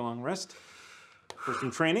guys take a long rest for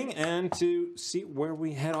some training and to see where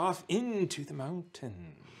we head off into the mountains.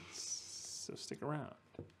 So stick around.